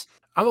offense?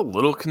 I'm a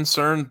little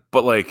concerned,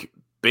 but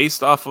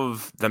based off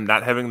of them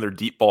not having their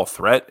deep ball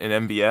threat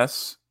in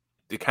MVS,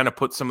 they kind of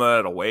put some of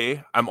that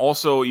away. I'm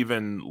also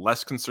even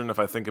less concerned if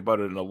I think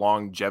about it in a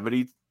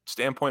longevity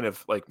standpoint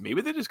of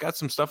maybe they just got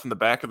some stuff in the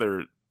back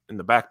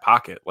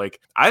pocket.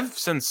 I've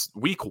since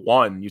week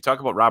 1, you talk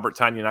about Robert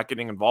Tonyan not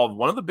getting involved.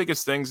 One of the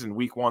biggest things in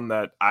week 1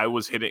 that I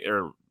was hitting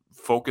or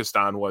focused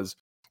on was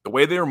the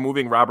way they were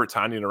moving Robert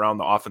Tonyan around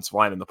the offensive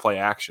line in the play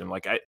action,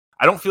 like I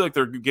don't feel like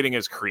they're getting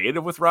as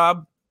creative with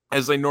Rob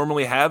as they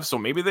normally have. So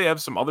maybe they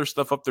have some other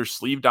stuff up their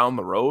sleeve down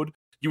the road.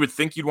 You would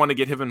think you'd want to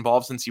get him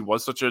involved since he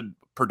was such a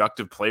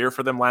productive player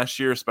for them last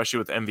year, especially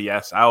with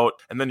MVS out,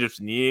 and then just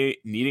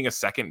needing a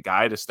second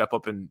guy to step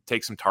up and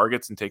take some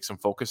targets and take some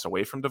focus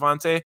away from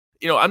Devontae.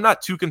 I'm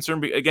not too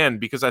concerned, again,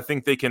 because I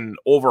think they can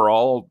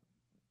overall,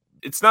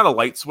 it's not a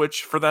light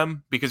switch for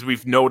them, because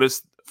we've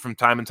noticed from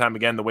time and time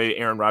again, the way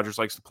Aaron Rodgers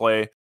likes to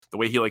play, the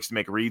way he likes to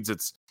make reads,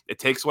 it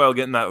takes a while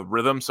getting that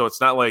rhythm. So it's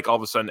not like all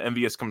of a sudden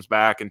MVS comes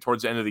back and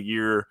towards the end of the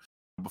year,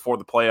 before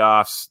the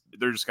playoffs,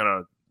 they're just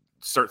going to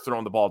start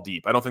throwing the ball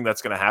deep. I don't think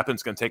that's going to happen.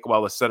 It's going to take a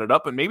while to set it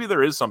up. And maybe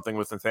there is something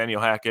with Nathaniel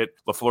Hackett,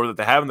 LaFleur, that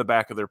they have in the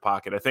back of their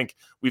pocket. I think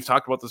we've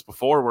talked about this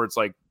before, where it's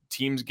like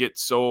teams get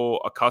so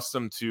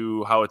accustomed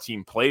to how a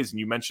team plays. And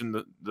you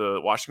mentioned the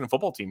Washington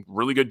football team,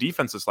 really good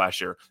defenses last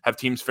year. Have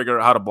teams figured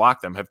out how to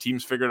block them? Have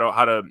teams figured out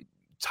how to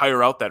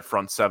tire out that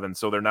front seven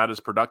so they're not as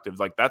productive?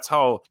 Like, that's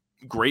how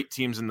great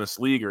teams in this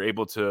league are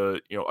able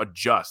to,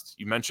 adjust.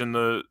 You mentioned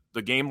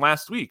the game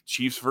last week,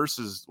 Chiefs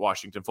versus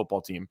Washington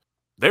football team.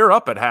 They're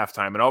up at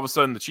halftime, and all of a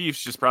sudden the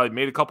Chiefs just probably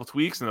made a couple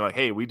tweaks, and they're like,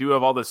 hey, we do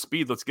have all this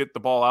speed. Let's get the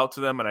ball out to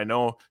them. And I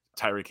know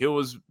Tyreek Hill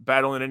was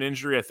battling an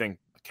injury. I think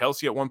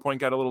Kelsey at one point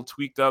got a little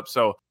tweaked up.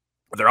 So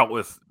they're out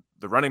with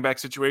the running back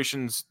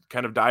situations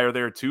kind of dire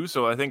there too.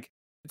 So I think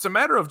it's a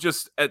matter of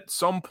just at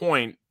some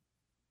point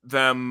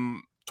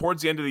them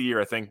towards the end of the year,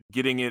 I think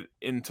getting it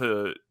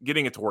to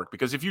work.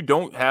 Because if you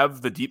don't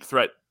have the deep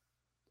threat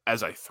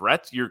as a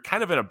threat, you're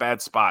kind of in a bad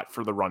spot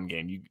for the run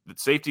game. The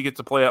safety gets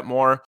to play up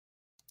more.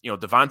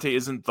 Devontae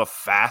isn't the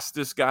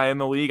fastest guy in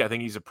the league. I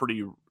think he's a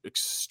pretty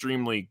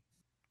extremely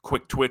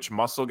quick twitch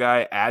muscle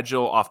guy,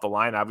 agile off the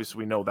line. Obviously,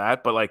 we know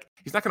that, but like,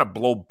 he's not going to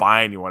blow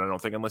by anyone, I don't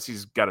think, unless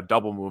he's got a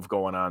double move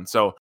going on.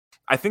 So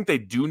I think they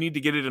do need to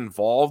get it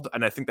involved,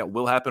 and I think that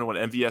will happen when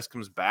MVS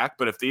comes back.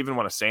 But if they even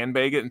want to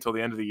sandbag it until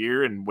the end of the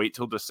year and wait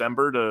till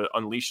December to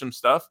unleash some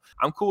stuff,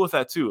 I'm cool with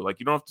that too. Like,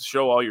 you don't have to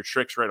show all your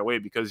tricks right away,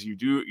 because you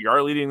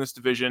are leading this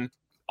division.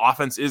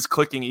 Offense is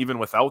clicking even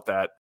without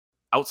that.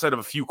 Outside of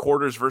a few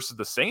quarters versus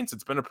the Saints,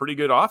 it's been a pretty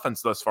good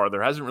offense thus far.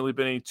 There hasn't really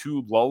been any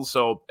two lulls,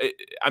 so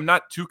I'm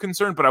not too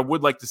concerned, but I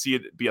would like to see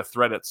it be a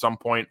threat at some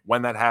point.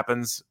 When that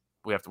happens,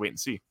 we have to wait and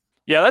see.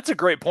 Yeah, that's a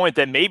great point,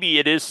 that maybe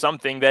it is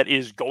something that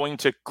is going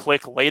to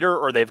click later,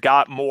 or they've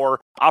got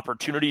more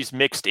opportunities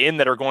mixed in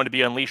that are going to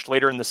be unleashed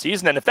later in the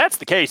season. And if that's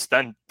the case,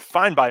 then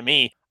fine by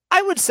me.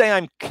 I would say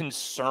I'm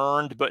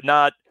concerned, but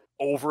not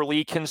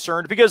overly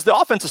concerned, because the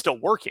offense is still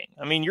working.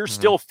 I mean, you're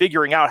still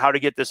figuring out how to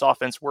get this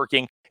offense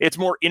working. It's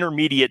more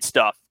intermediate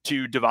stuff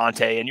to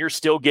Devontae, and you're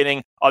still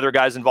getting other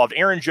guys involved.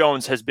 Aaron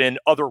Jones has been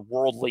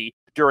otherworldly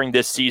during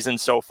this season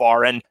so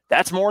far, and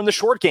that's more in the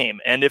short game.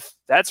 And if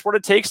that's what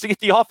it takes to get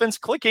the offense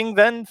clicking,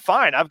 then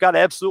fine. I've got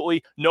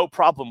absolutely no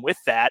problem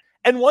with that.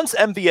 And once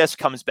MVS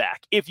comes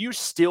back, if you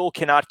still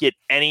cannot get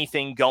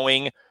anything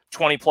going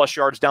 20 plus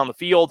yards down the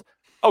field,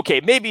 okay,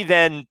 maybe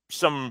then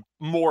some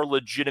more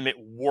legitimate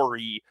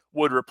worry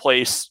would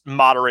replace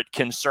moderate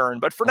concern.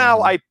 But for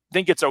now, I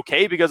think it's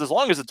okay, because as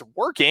long as it's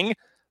working,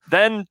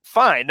 then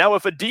fine. Now,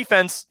 if a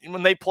defense,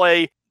 when they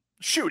play,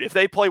 if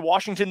they play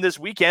Washington this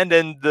weekend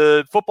and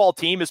the football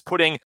team is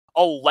putting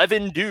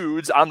 11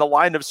 dudes on the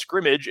line of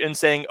scrimmage and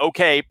saying,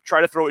 okay,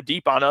 try to throw it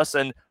deep on us,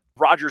 and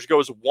Rodgers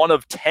goes 1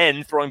 of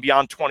 10 throwing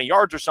beyond 20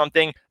 yards or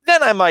something,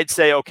 then I might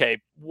say, okay,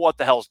 what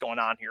the hell's going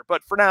on here?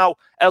 But for now,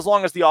 as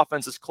long as the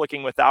offense is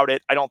clicking without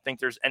it, I don't think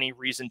there's any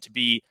reason to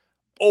be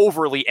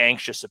overly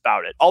anxious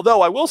about it.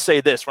 Although I will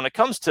say this, when it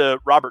comes to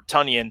Robert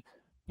Tonyan,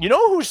 you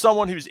know who's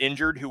someone who's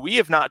injured, who we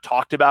have not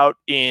talked about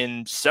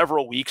in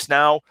several weeks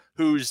now,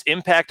 whose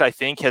impact I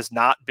think has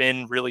not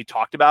been really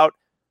talked about?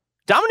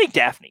 Dominique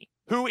Dafney,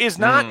 who is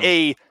not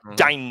a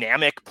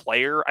dynamic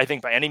player, I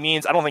think, by any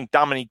means. I don't think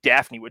Dominique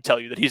Dafney would tell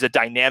you that he's a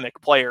dynamic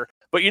player.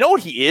 But you know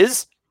what he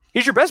is?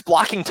 He's your best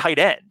blocking tight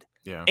end.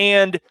 Yeah.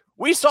 And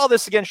we saw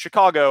this against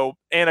Chicago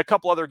and a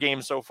couple other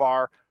games so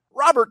far.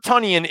 Robert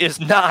Tonyan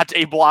is not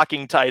a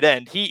blocking tight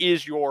end. He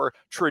is your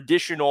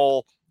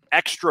traditional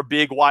extra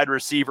big wide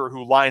receiver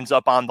who lines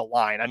up on the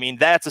line. I mean,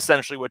 that's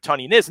essentially what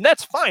Tonyan is. And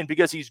that's fine,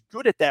 because he's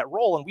good at that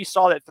role. And we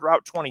saw that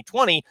throughout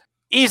 2020.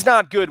 He's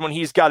not good when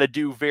he's got to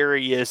do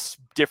various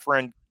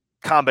different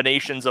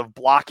combinations of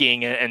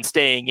blocking and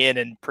staying in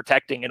and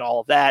protecting and all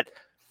of that.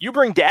 You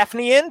bring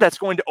Dafney in, that's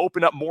going to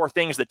open up more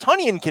things that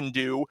Tonyan can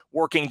do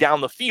working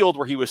down the field,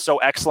 where he was so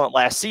excellent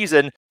last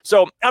season.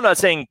 So I'm not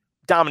saying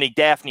Dominique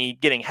Dafney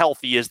getting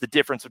healthy is the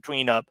difference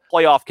between a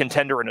playoff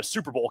contender and a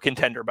Super Bowl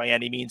contender by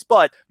any means,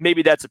 but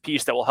maybe that's a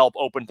piece that will help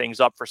open things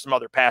up for some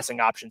other passing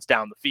options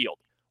down the field.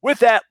 With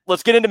that,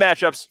 let's get into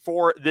matchups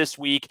for this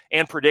week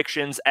and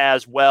predictions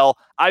as well.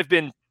 I've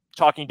been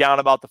talking down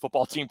about the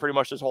football team pretty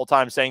much this whole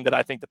time, saying that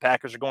I think the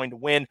Packers are going to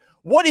win.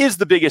 What is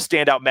the biggest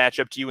standout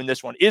matchup to you in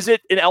this one? Is it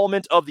an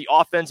element of the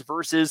offense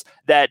versus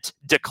that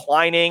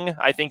declining,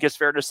 I think is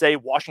fair to say,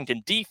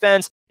 Washington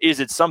defense? Is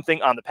it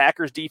something on the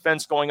Packers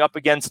defense going up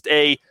against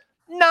a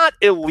not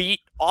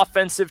elite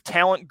offensive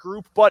talent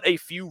group, but a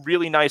few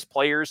really nice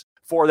players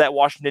for that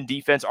Washington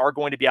defense are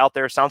going to be out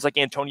there. Sounds like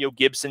Antonio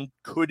Gibson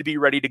could be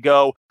ready to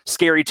go.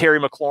 Scary Terry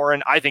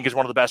McLaurin, I think, is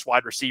one of the best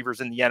wide receivers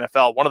in the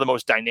NFL, one of the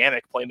most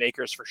dynamic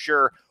playmakers for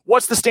sure.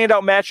 What's the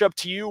standout matchup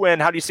to you,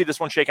 and how do you see this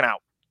one shaking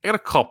out? I got a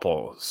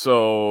couple.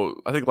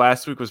 So I think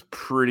last week was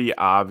pretty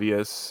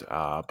obvious,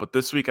 but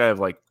this week I have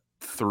like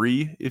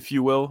 3, if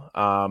you will,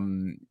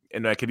 and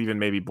I could even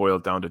maybe boil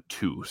it down to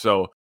 2.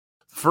 So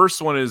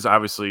first one is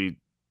obviously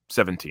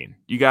 17.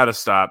 You got to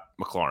stop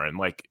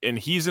McLaurin. And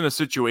he's in a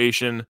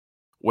situation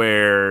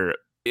where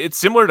it's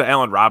similar to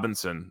Allen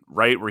Robinson,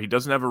 right? Where he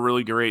doesn't have a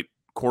really great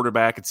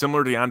quarterback. It's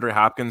similar to DeAndre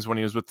Hopkins when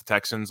he was with the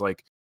Texans.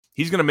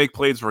 He's going to make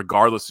plays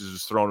regardless of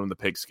who's throwing him the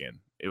pigskin.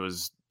 It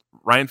was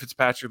Ryan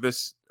Fitzpatrick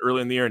this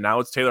early in the year. Now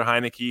it's Taylor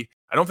Heineke.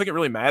 I don't think it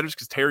really matters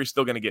because Terry's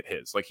still going to get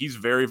his. He's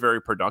very,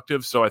 very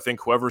productive. So I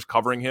think whoever's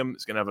covering him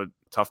is going to have a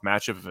tough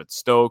matchup. If it's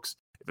Stokes,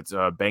 if it's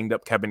a banged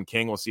up Kevin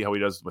King, we'll see how he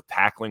does with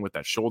tackling with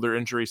that shoulder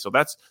injury. So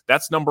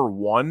that's number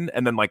one.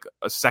 And then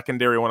a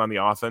secondary one on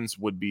the offense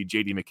would be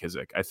J.D.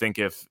 McKissic. I think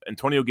if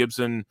Antonio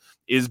Gibson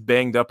is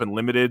banged up and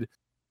limited,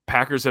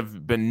 Packers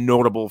have been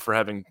notable for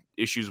having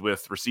issues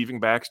with receiving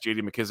backs.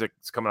 J.D. McKissic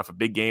is coming off a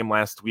big game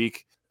last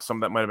week. Some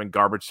of that might have been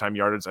garbage time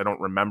yardage. I don't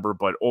remember.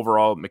 But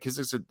overall,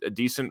 McKissic's a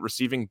decent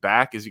receiving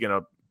back. Is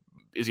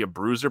he a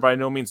bruiser? By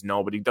no means?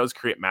 No, but he does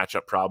create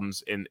matchup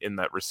problems in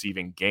that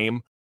receiving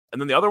game. And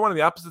then the other one on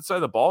the opposite side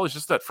of the ball is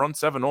just that front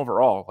seven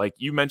overall. Like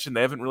you mentioned,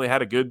 they haven't really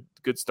had a good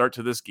start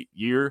to this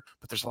year,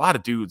 but there's a lot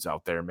of dudes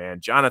out there,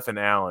 man. Jonathan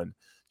Allen,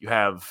 you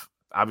have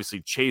obviously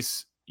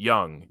Chase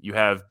Young, you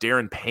have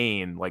Darren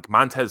Payne,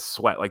 Montez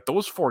Sweat.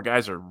 Those 4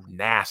 guys are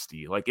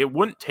nasty. It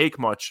wouldn't take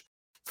much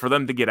for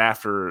them to get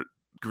after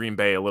Green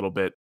Bay a little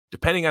bit.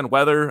 Depending on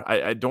weather,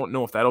 I don't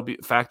know if that'll be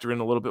factor in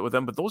a little bit with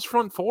them, but those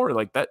front 4,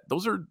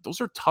 those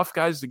are tough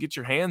guys to get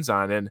your hands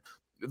on. And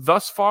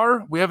thus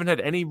far, we haven't had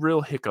any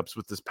real hiccups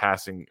with this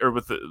passing or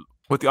with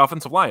the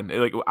offensive line.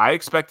 I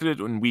expected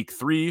it in week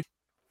 3.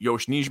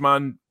 Yosh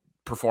Nijman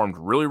performed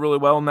really, really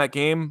well in that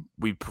game.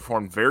 We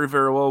performed very,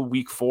 very well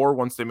week 4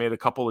 once they made a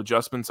couple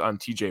adjustments on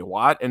TJ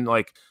Watt. And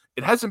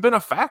it hasn't been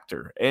a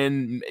factor.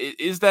 And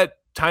is that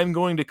time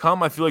going to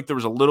come? I feel like there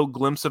was a little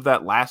glimpse of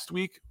that last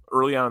week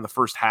early on in the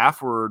first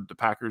half where the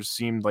Packers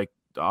seemed like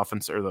the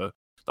offense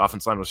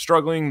line was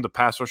struggling. The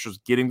pass rush was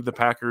getting to the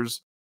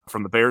Packers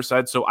from the Bears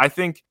side. So I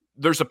think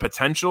there's a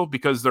potential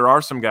because there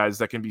are some guys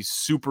that can be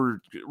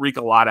wreak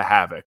a lot of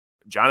havoc.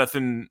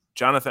 Jonathan,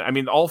 I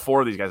mean, all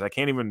 4 of these guys, I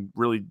can't even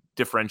really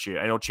differentiate.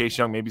 I know Chase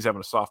Young, maybe he's having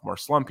a sophomore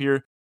slump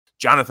here.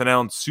 Jonathan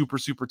Allen, super,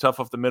 super tough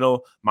off the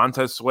middle.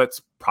 Montez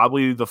Sweat's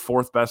probably the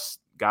 4th best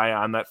guy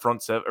on that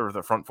front 7 or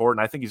the front 4. And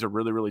I think he's a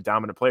really, really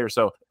dominant player.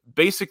 So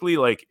basically,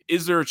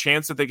 is there a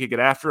chance that they could get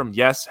after him?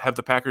 Yes. Have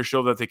the Packers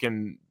show that they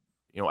can,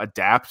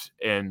 adapt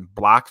and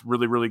block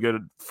really, really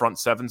good front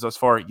 7s thus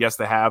far? Yes,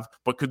 they have.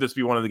 But could this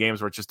be one of the games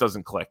where it just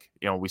doesn't click?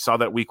 We saw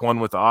that week 1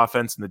 with the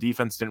offense and the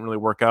defense didn't really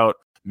work out.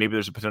 Maybe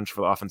there's a potential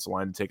for the offensive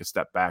line to take a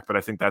step back, but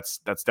I think that's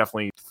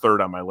definitely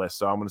 3rd on my list.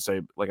 So I'm going to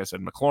say, like I said,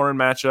 McLaurin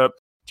matchup,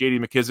 J.D.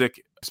 McKissic,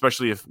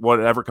 especially if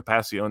whatever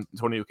capacity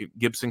Antonio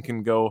Gibson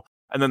can go,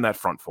 and then that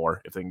front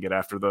 4 if they can get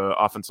after the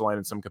offensive line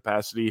in some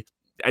capacity.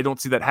 I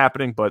don't see that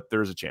happening, but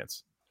there's a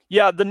chance.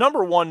 Yeah, the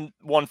number one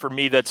for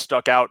me that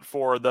stuck out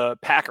for the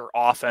Packer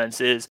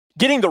offense is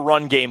getting the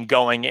run game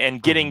going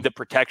and getting the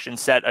protection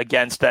set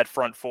against that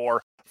front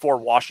 4 for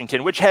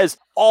Washington, which has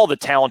all the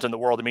talent in the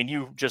world. I mean,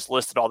 you just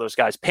listed all those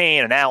guys,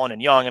 Payne and Allen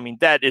and Young. I mean,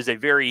 that is a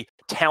very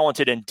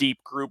talented and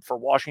deep group for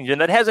Washington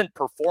that hasn't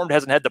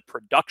had the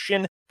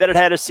production that it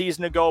had a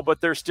season ago,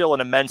 but there's still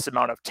an immense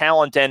amount of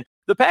talent. And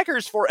the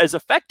Packers, for as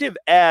effective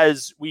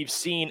as we've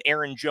seen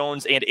Aaron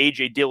Jones and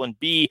A.J. Dillon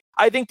be,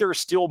 I think there's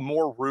still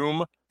more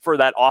room for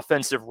that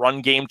offensive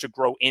run game to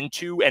grow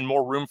into and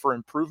more room for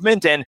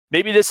improvement. And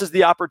maybe this is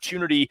the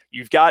opportunity.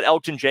 You've got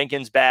Elgton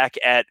Jenkins back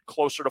at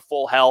closer to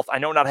full health. I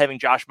know not having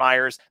Josh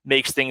Myers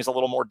makes things a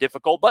little more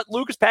difficult, but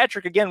Lucas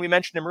Patrick, again, we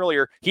mentioned him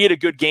earlier. He had a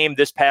good game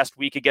this past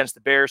week against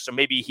the Bears, so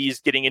maybe he's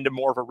getting into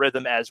more of a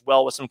rhythm as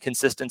well with some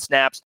consistent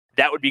snaps.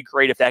 That would be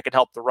great if that could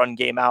help the run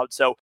game out.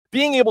 So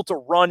being able to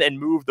run and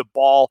move the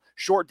ball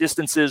short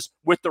distances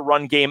with the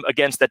run game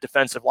against that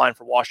defensive line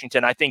for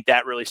Washington, I think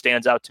that really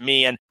stands out to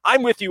me. And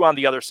I'm with you on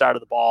the other side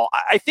of the ball.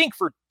 I think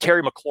for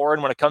Terry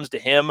McLaurin, when it comes to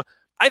him,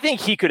 I think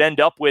he could end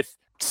up with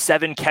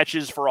 7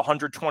 catches for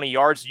 120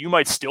 yards. You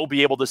might still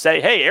be able to say,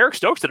 hey, Eric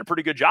Stokes did a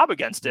pretty good job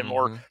against him,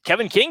 or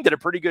Kevin King did a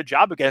pretty good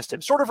job against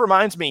him. Sort of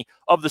reminds me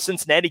of the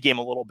Cincinnati game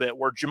a little bit,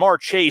 where Jamar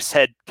Chase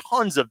had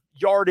tons of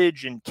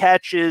yardage and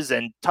catches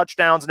and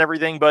touchdowns and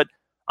everything, but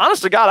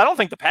honest to God, I don't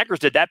think the Packers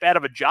did that bad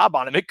of a job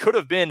on him. It could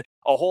have been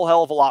a whole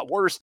hell of a lot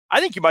worse.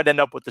 I think you might end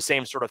up with the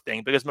same sort of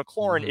thing because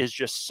McLaurin is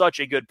just such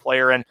a good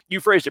player, and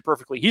you phrased it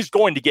perfectly. He's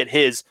going to get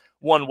his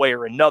one way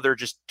or another.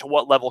 Just to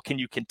what level can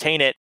you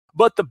contain it?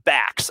 But the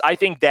backs, I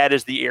think that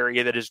is the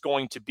area that is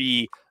going to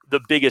be the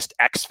biggest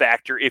X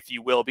factor, if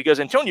you will, because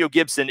Antonio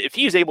Gibson, if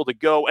he's able to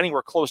go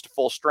anywhere close to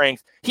full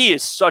strength, he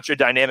is such a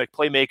dynamic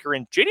playmaker.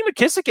 And J.D.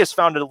 McKissic has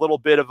found a little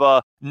bit of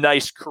a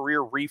nice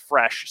career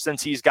refresh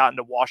since he's gotten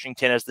to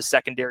Washington as the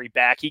secondary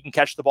back. He can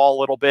catch the ball a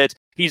little bit.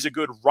 He's a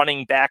good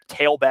running back,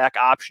 tailback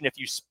option if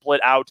you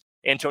split out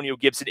Antonio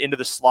Gibson into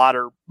the slot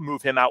or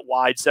move him out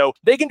wide. So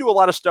they can do a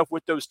lot of stuff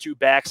with those two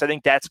backs. I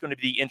think that's going to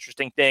be the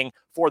interesting thing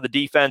for the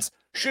defense.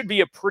 Should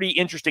be a pretty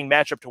interesting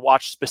matchup to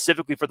watch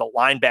specifically for the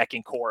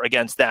linebacking core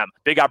against them.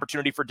 Big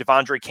opportunity for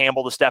Devondre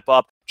Campbell to step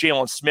up.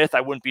 Jalen Smith,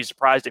 I wouldn't be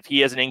surprised if he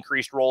has an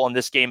increased role in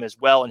this game as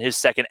well in his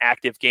second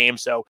active game.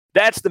 So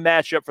that's the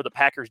matchup for the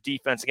Packers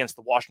defense against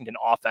the Washington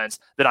offense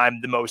that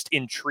I'm the most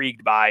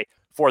intrigued by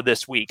for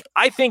this week.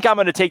 I think I'm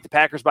going to take the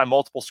Packers by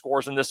multiple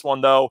scores in this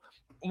one, though.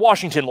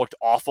 Washington looked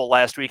awful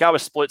last week. I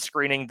was split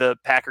screening the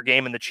Packer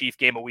game and the Chief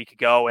game a week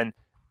ago, and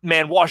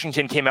man,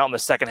 Washington came out in the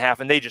second half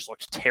and they just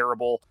looked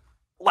terrible.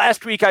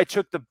 Last week, I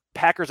took the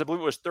Packers, I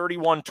believe it was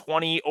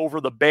 31-20 over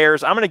the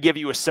Bears. I'm going to give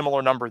you a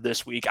similar number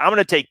this week. I'm going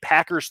to take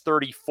Packers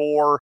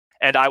 34,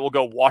 and I will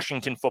go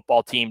Washington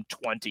football team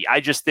 20. I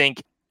just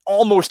think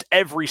almost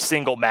every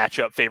single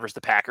matchup favors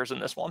the Packers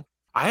in this one.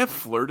 I have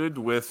flirted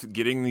with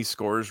getting these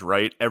scores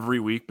right every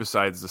week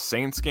besides the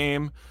Saints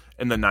game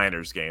and the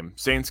Niners game.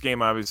 Saints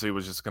game obviously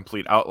was just a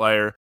complete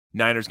outlier.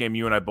 Niners game,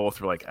 you and I both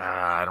were like,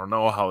 I don't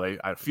know how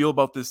I feel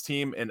about this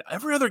team. And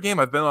every other game,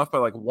 I've been off by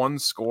like one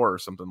score or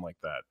something like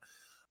that.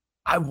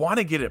 I want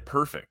to get it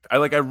perfect. I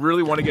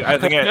really want to get. I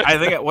think.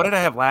 What did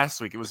I have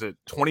last week? It was at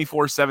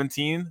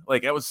 24-17.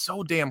 Like it was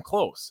so damn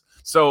close.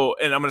 So,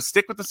 and I'm going to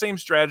stick with the same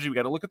strategy. We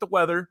got to look at the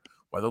weather.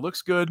 Weather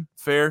looks good,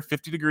 fair,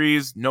 50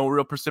 degrees, no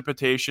real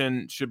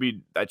precipitation.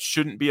 That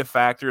shouldn't be a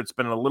factor. It's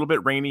been a little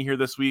bit rainy here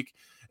this week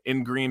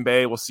in Green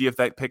Bay. We'll see if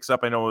that picks up.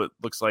 I know it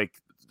looks like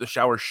the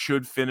shower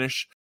should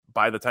finish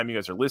by the time you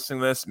guys are listening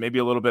to this, maybe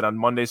a little bit on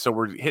Monday. So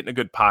we're hitting a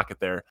good pocket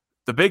there.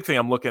 The big thing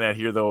I'm looking at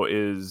here, though,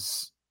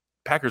 is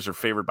Packers are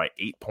favored by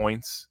 8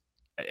 points.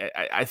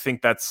 I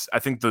think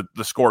the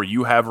score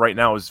you have right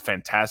now is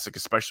fantastic,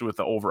 especially with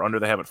the over-under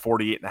they have at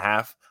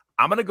 48.5.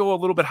 I'm going to go a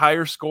little bit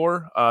higher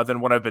score than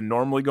what I've been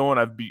normally going.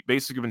 I've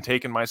basically been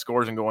taking my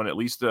scores and going at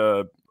least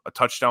a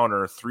touchdown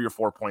or 3 or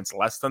 4 points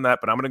less than that.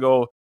 But I'm going to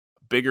go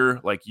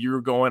bigger like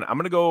you're going. I'm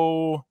going to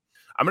go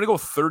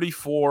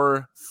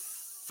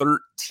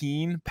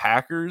 34-13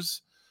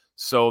 Packers.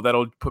 So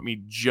that'll put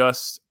me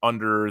just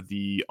under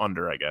the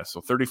under, I guess.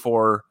 So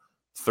 34-13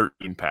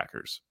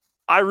 Packers.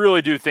 I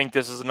really do think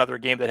this is another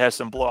game that has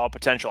some blowout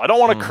potential. I don't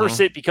want to curse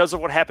it because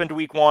of what happened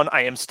week one.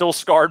 I am still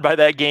scarred by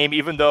that game,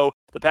 even though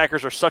the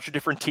Packers are such a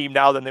different team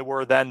now than they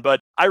were then.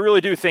 But I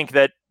really do think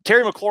that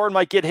Terry McLaurin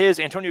might get his.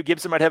 Antonio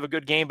Gibson might have a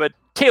good game, but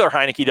Taylor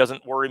Heineke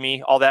doesn't worry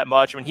me all that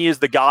much. I mean, he is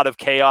the god of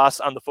chaos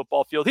on the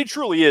football field. He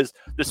truly is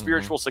the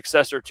spiritual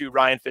successor to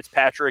Ryan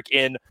Fitzpatrick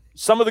in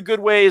some of the good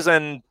ways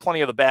and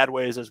plenty of the bad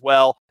ways as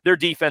well. Their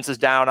defense is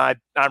down.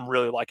 I'm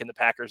really liking the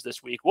Packers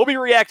this week. We'll be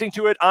reacting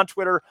to it on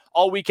Twitter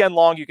all weekend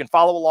long. You can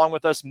follow along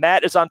with us.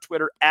 Matt is on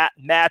Twitter at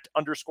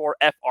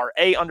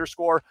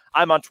Matt_FRA_.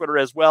 I'm on Twitter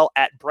as well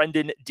at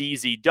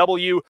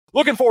BrendanDZW.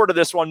 Looking forward to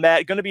this one,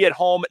 Matt. Going to be at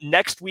home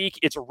next week.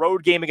 It's a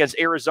road game against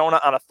Arizona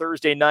on a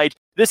Thursday night.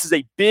 This is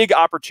a big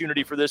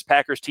opportunity for this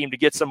Packers team to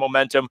get some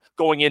momentum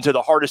going into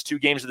the hardest two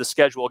games of the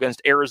schedule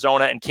against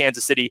Arizona and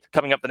Kansas City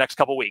coming up the next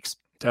couple weeks.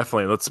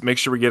 Definitely. Let's make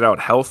sure we get out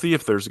healthy.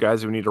 If there's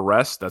guys who need a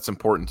rest, that's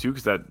important too,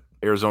 because that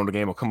Arizona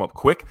game will come up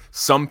quick.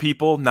 Some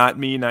people, not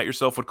me, not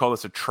yourself, would call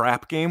this a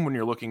trap game when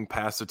you're looking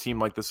past a team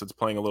like this that's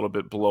playing a little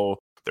bit below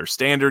their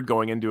standard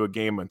going into a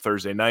game on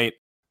Thursday night.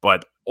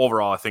 But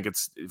overall, I think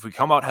if we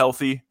come out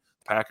healthy,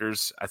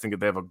 Packers, I think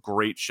they have a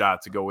great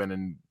shot to go in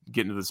and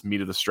get into this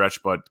meat of the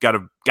stretch, but got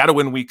to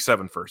win week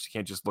 7 first. You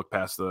can't just look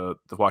past the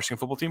Washington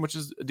football team, which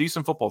is a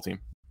decent football team.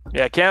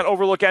 Yeah, can't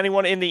overlook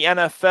anyone in the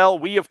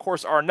NFL. We, of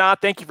course, are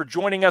not. Thank you for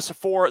joining us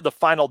for the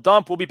Final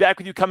Dump. We'll be back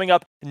with you coming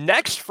up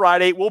next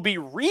Friday. We'll be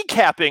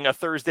recapping a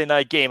Thursday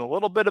night game. A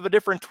little bit of a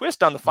different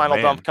twist on the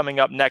Final Dump coming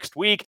up next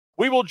week.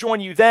 We will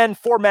join you then.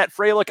 For Matt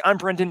Freilich, I'm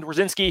Brendan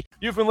Brzezinski.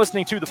 You've been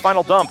listening to the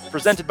Final Dump,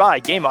 presented by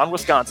Game On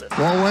Wisconsin.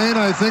 Well, Wayne,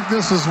 I think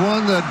this is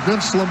one that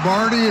Vince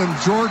Lombardi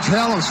and George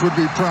Hallis would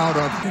be proud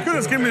of. You could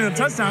have given me the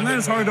touchdown. Then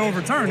it's hard to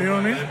overturn. You know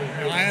what I mean?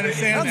 I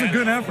understand. That was a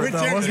good effort,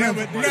 though, wasn't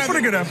it? It's a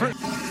pretty good effort.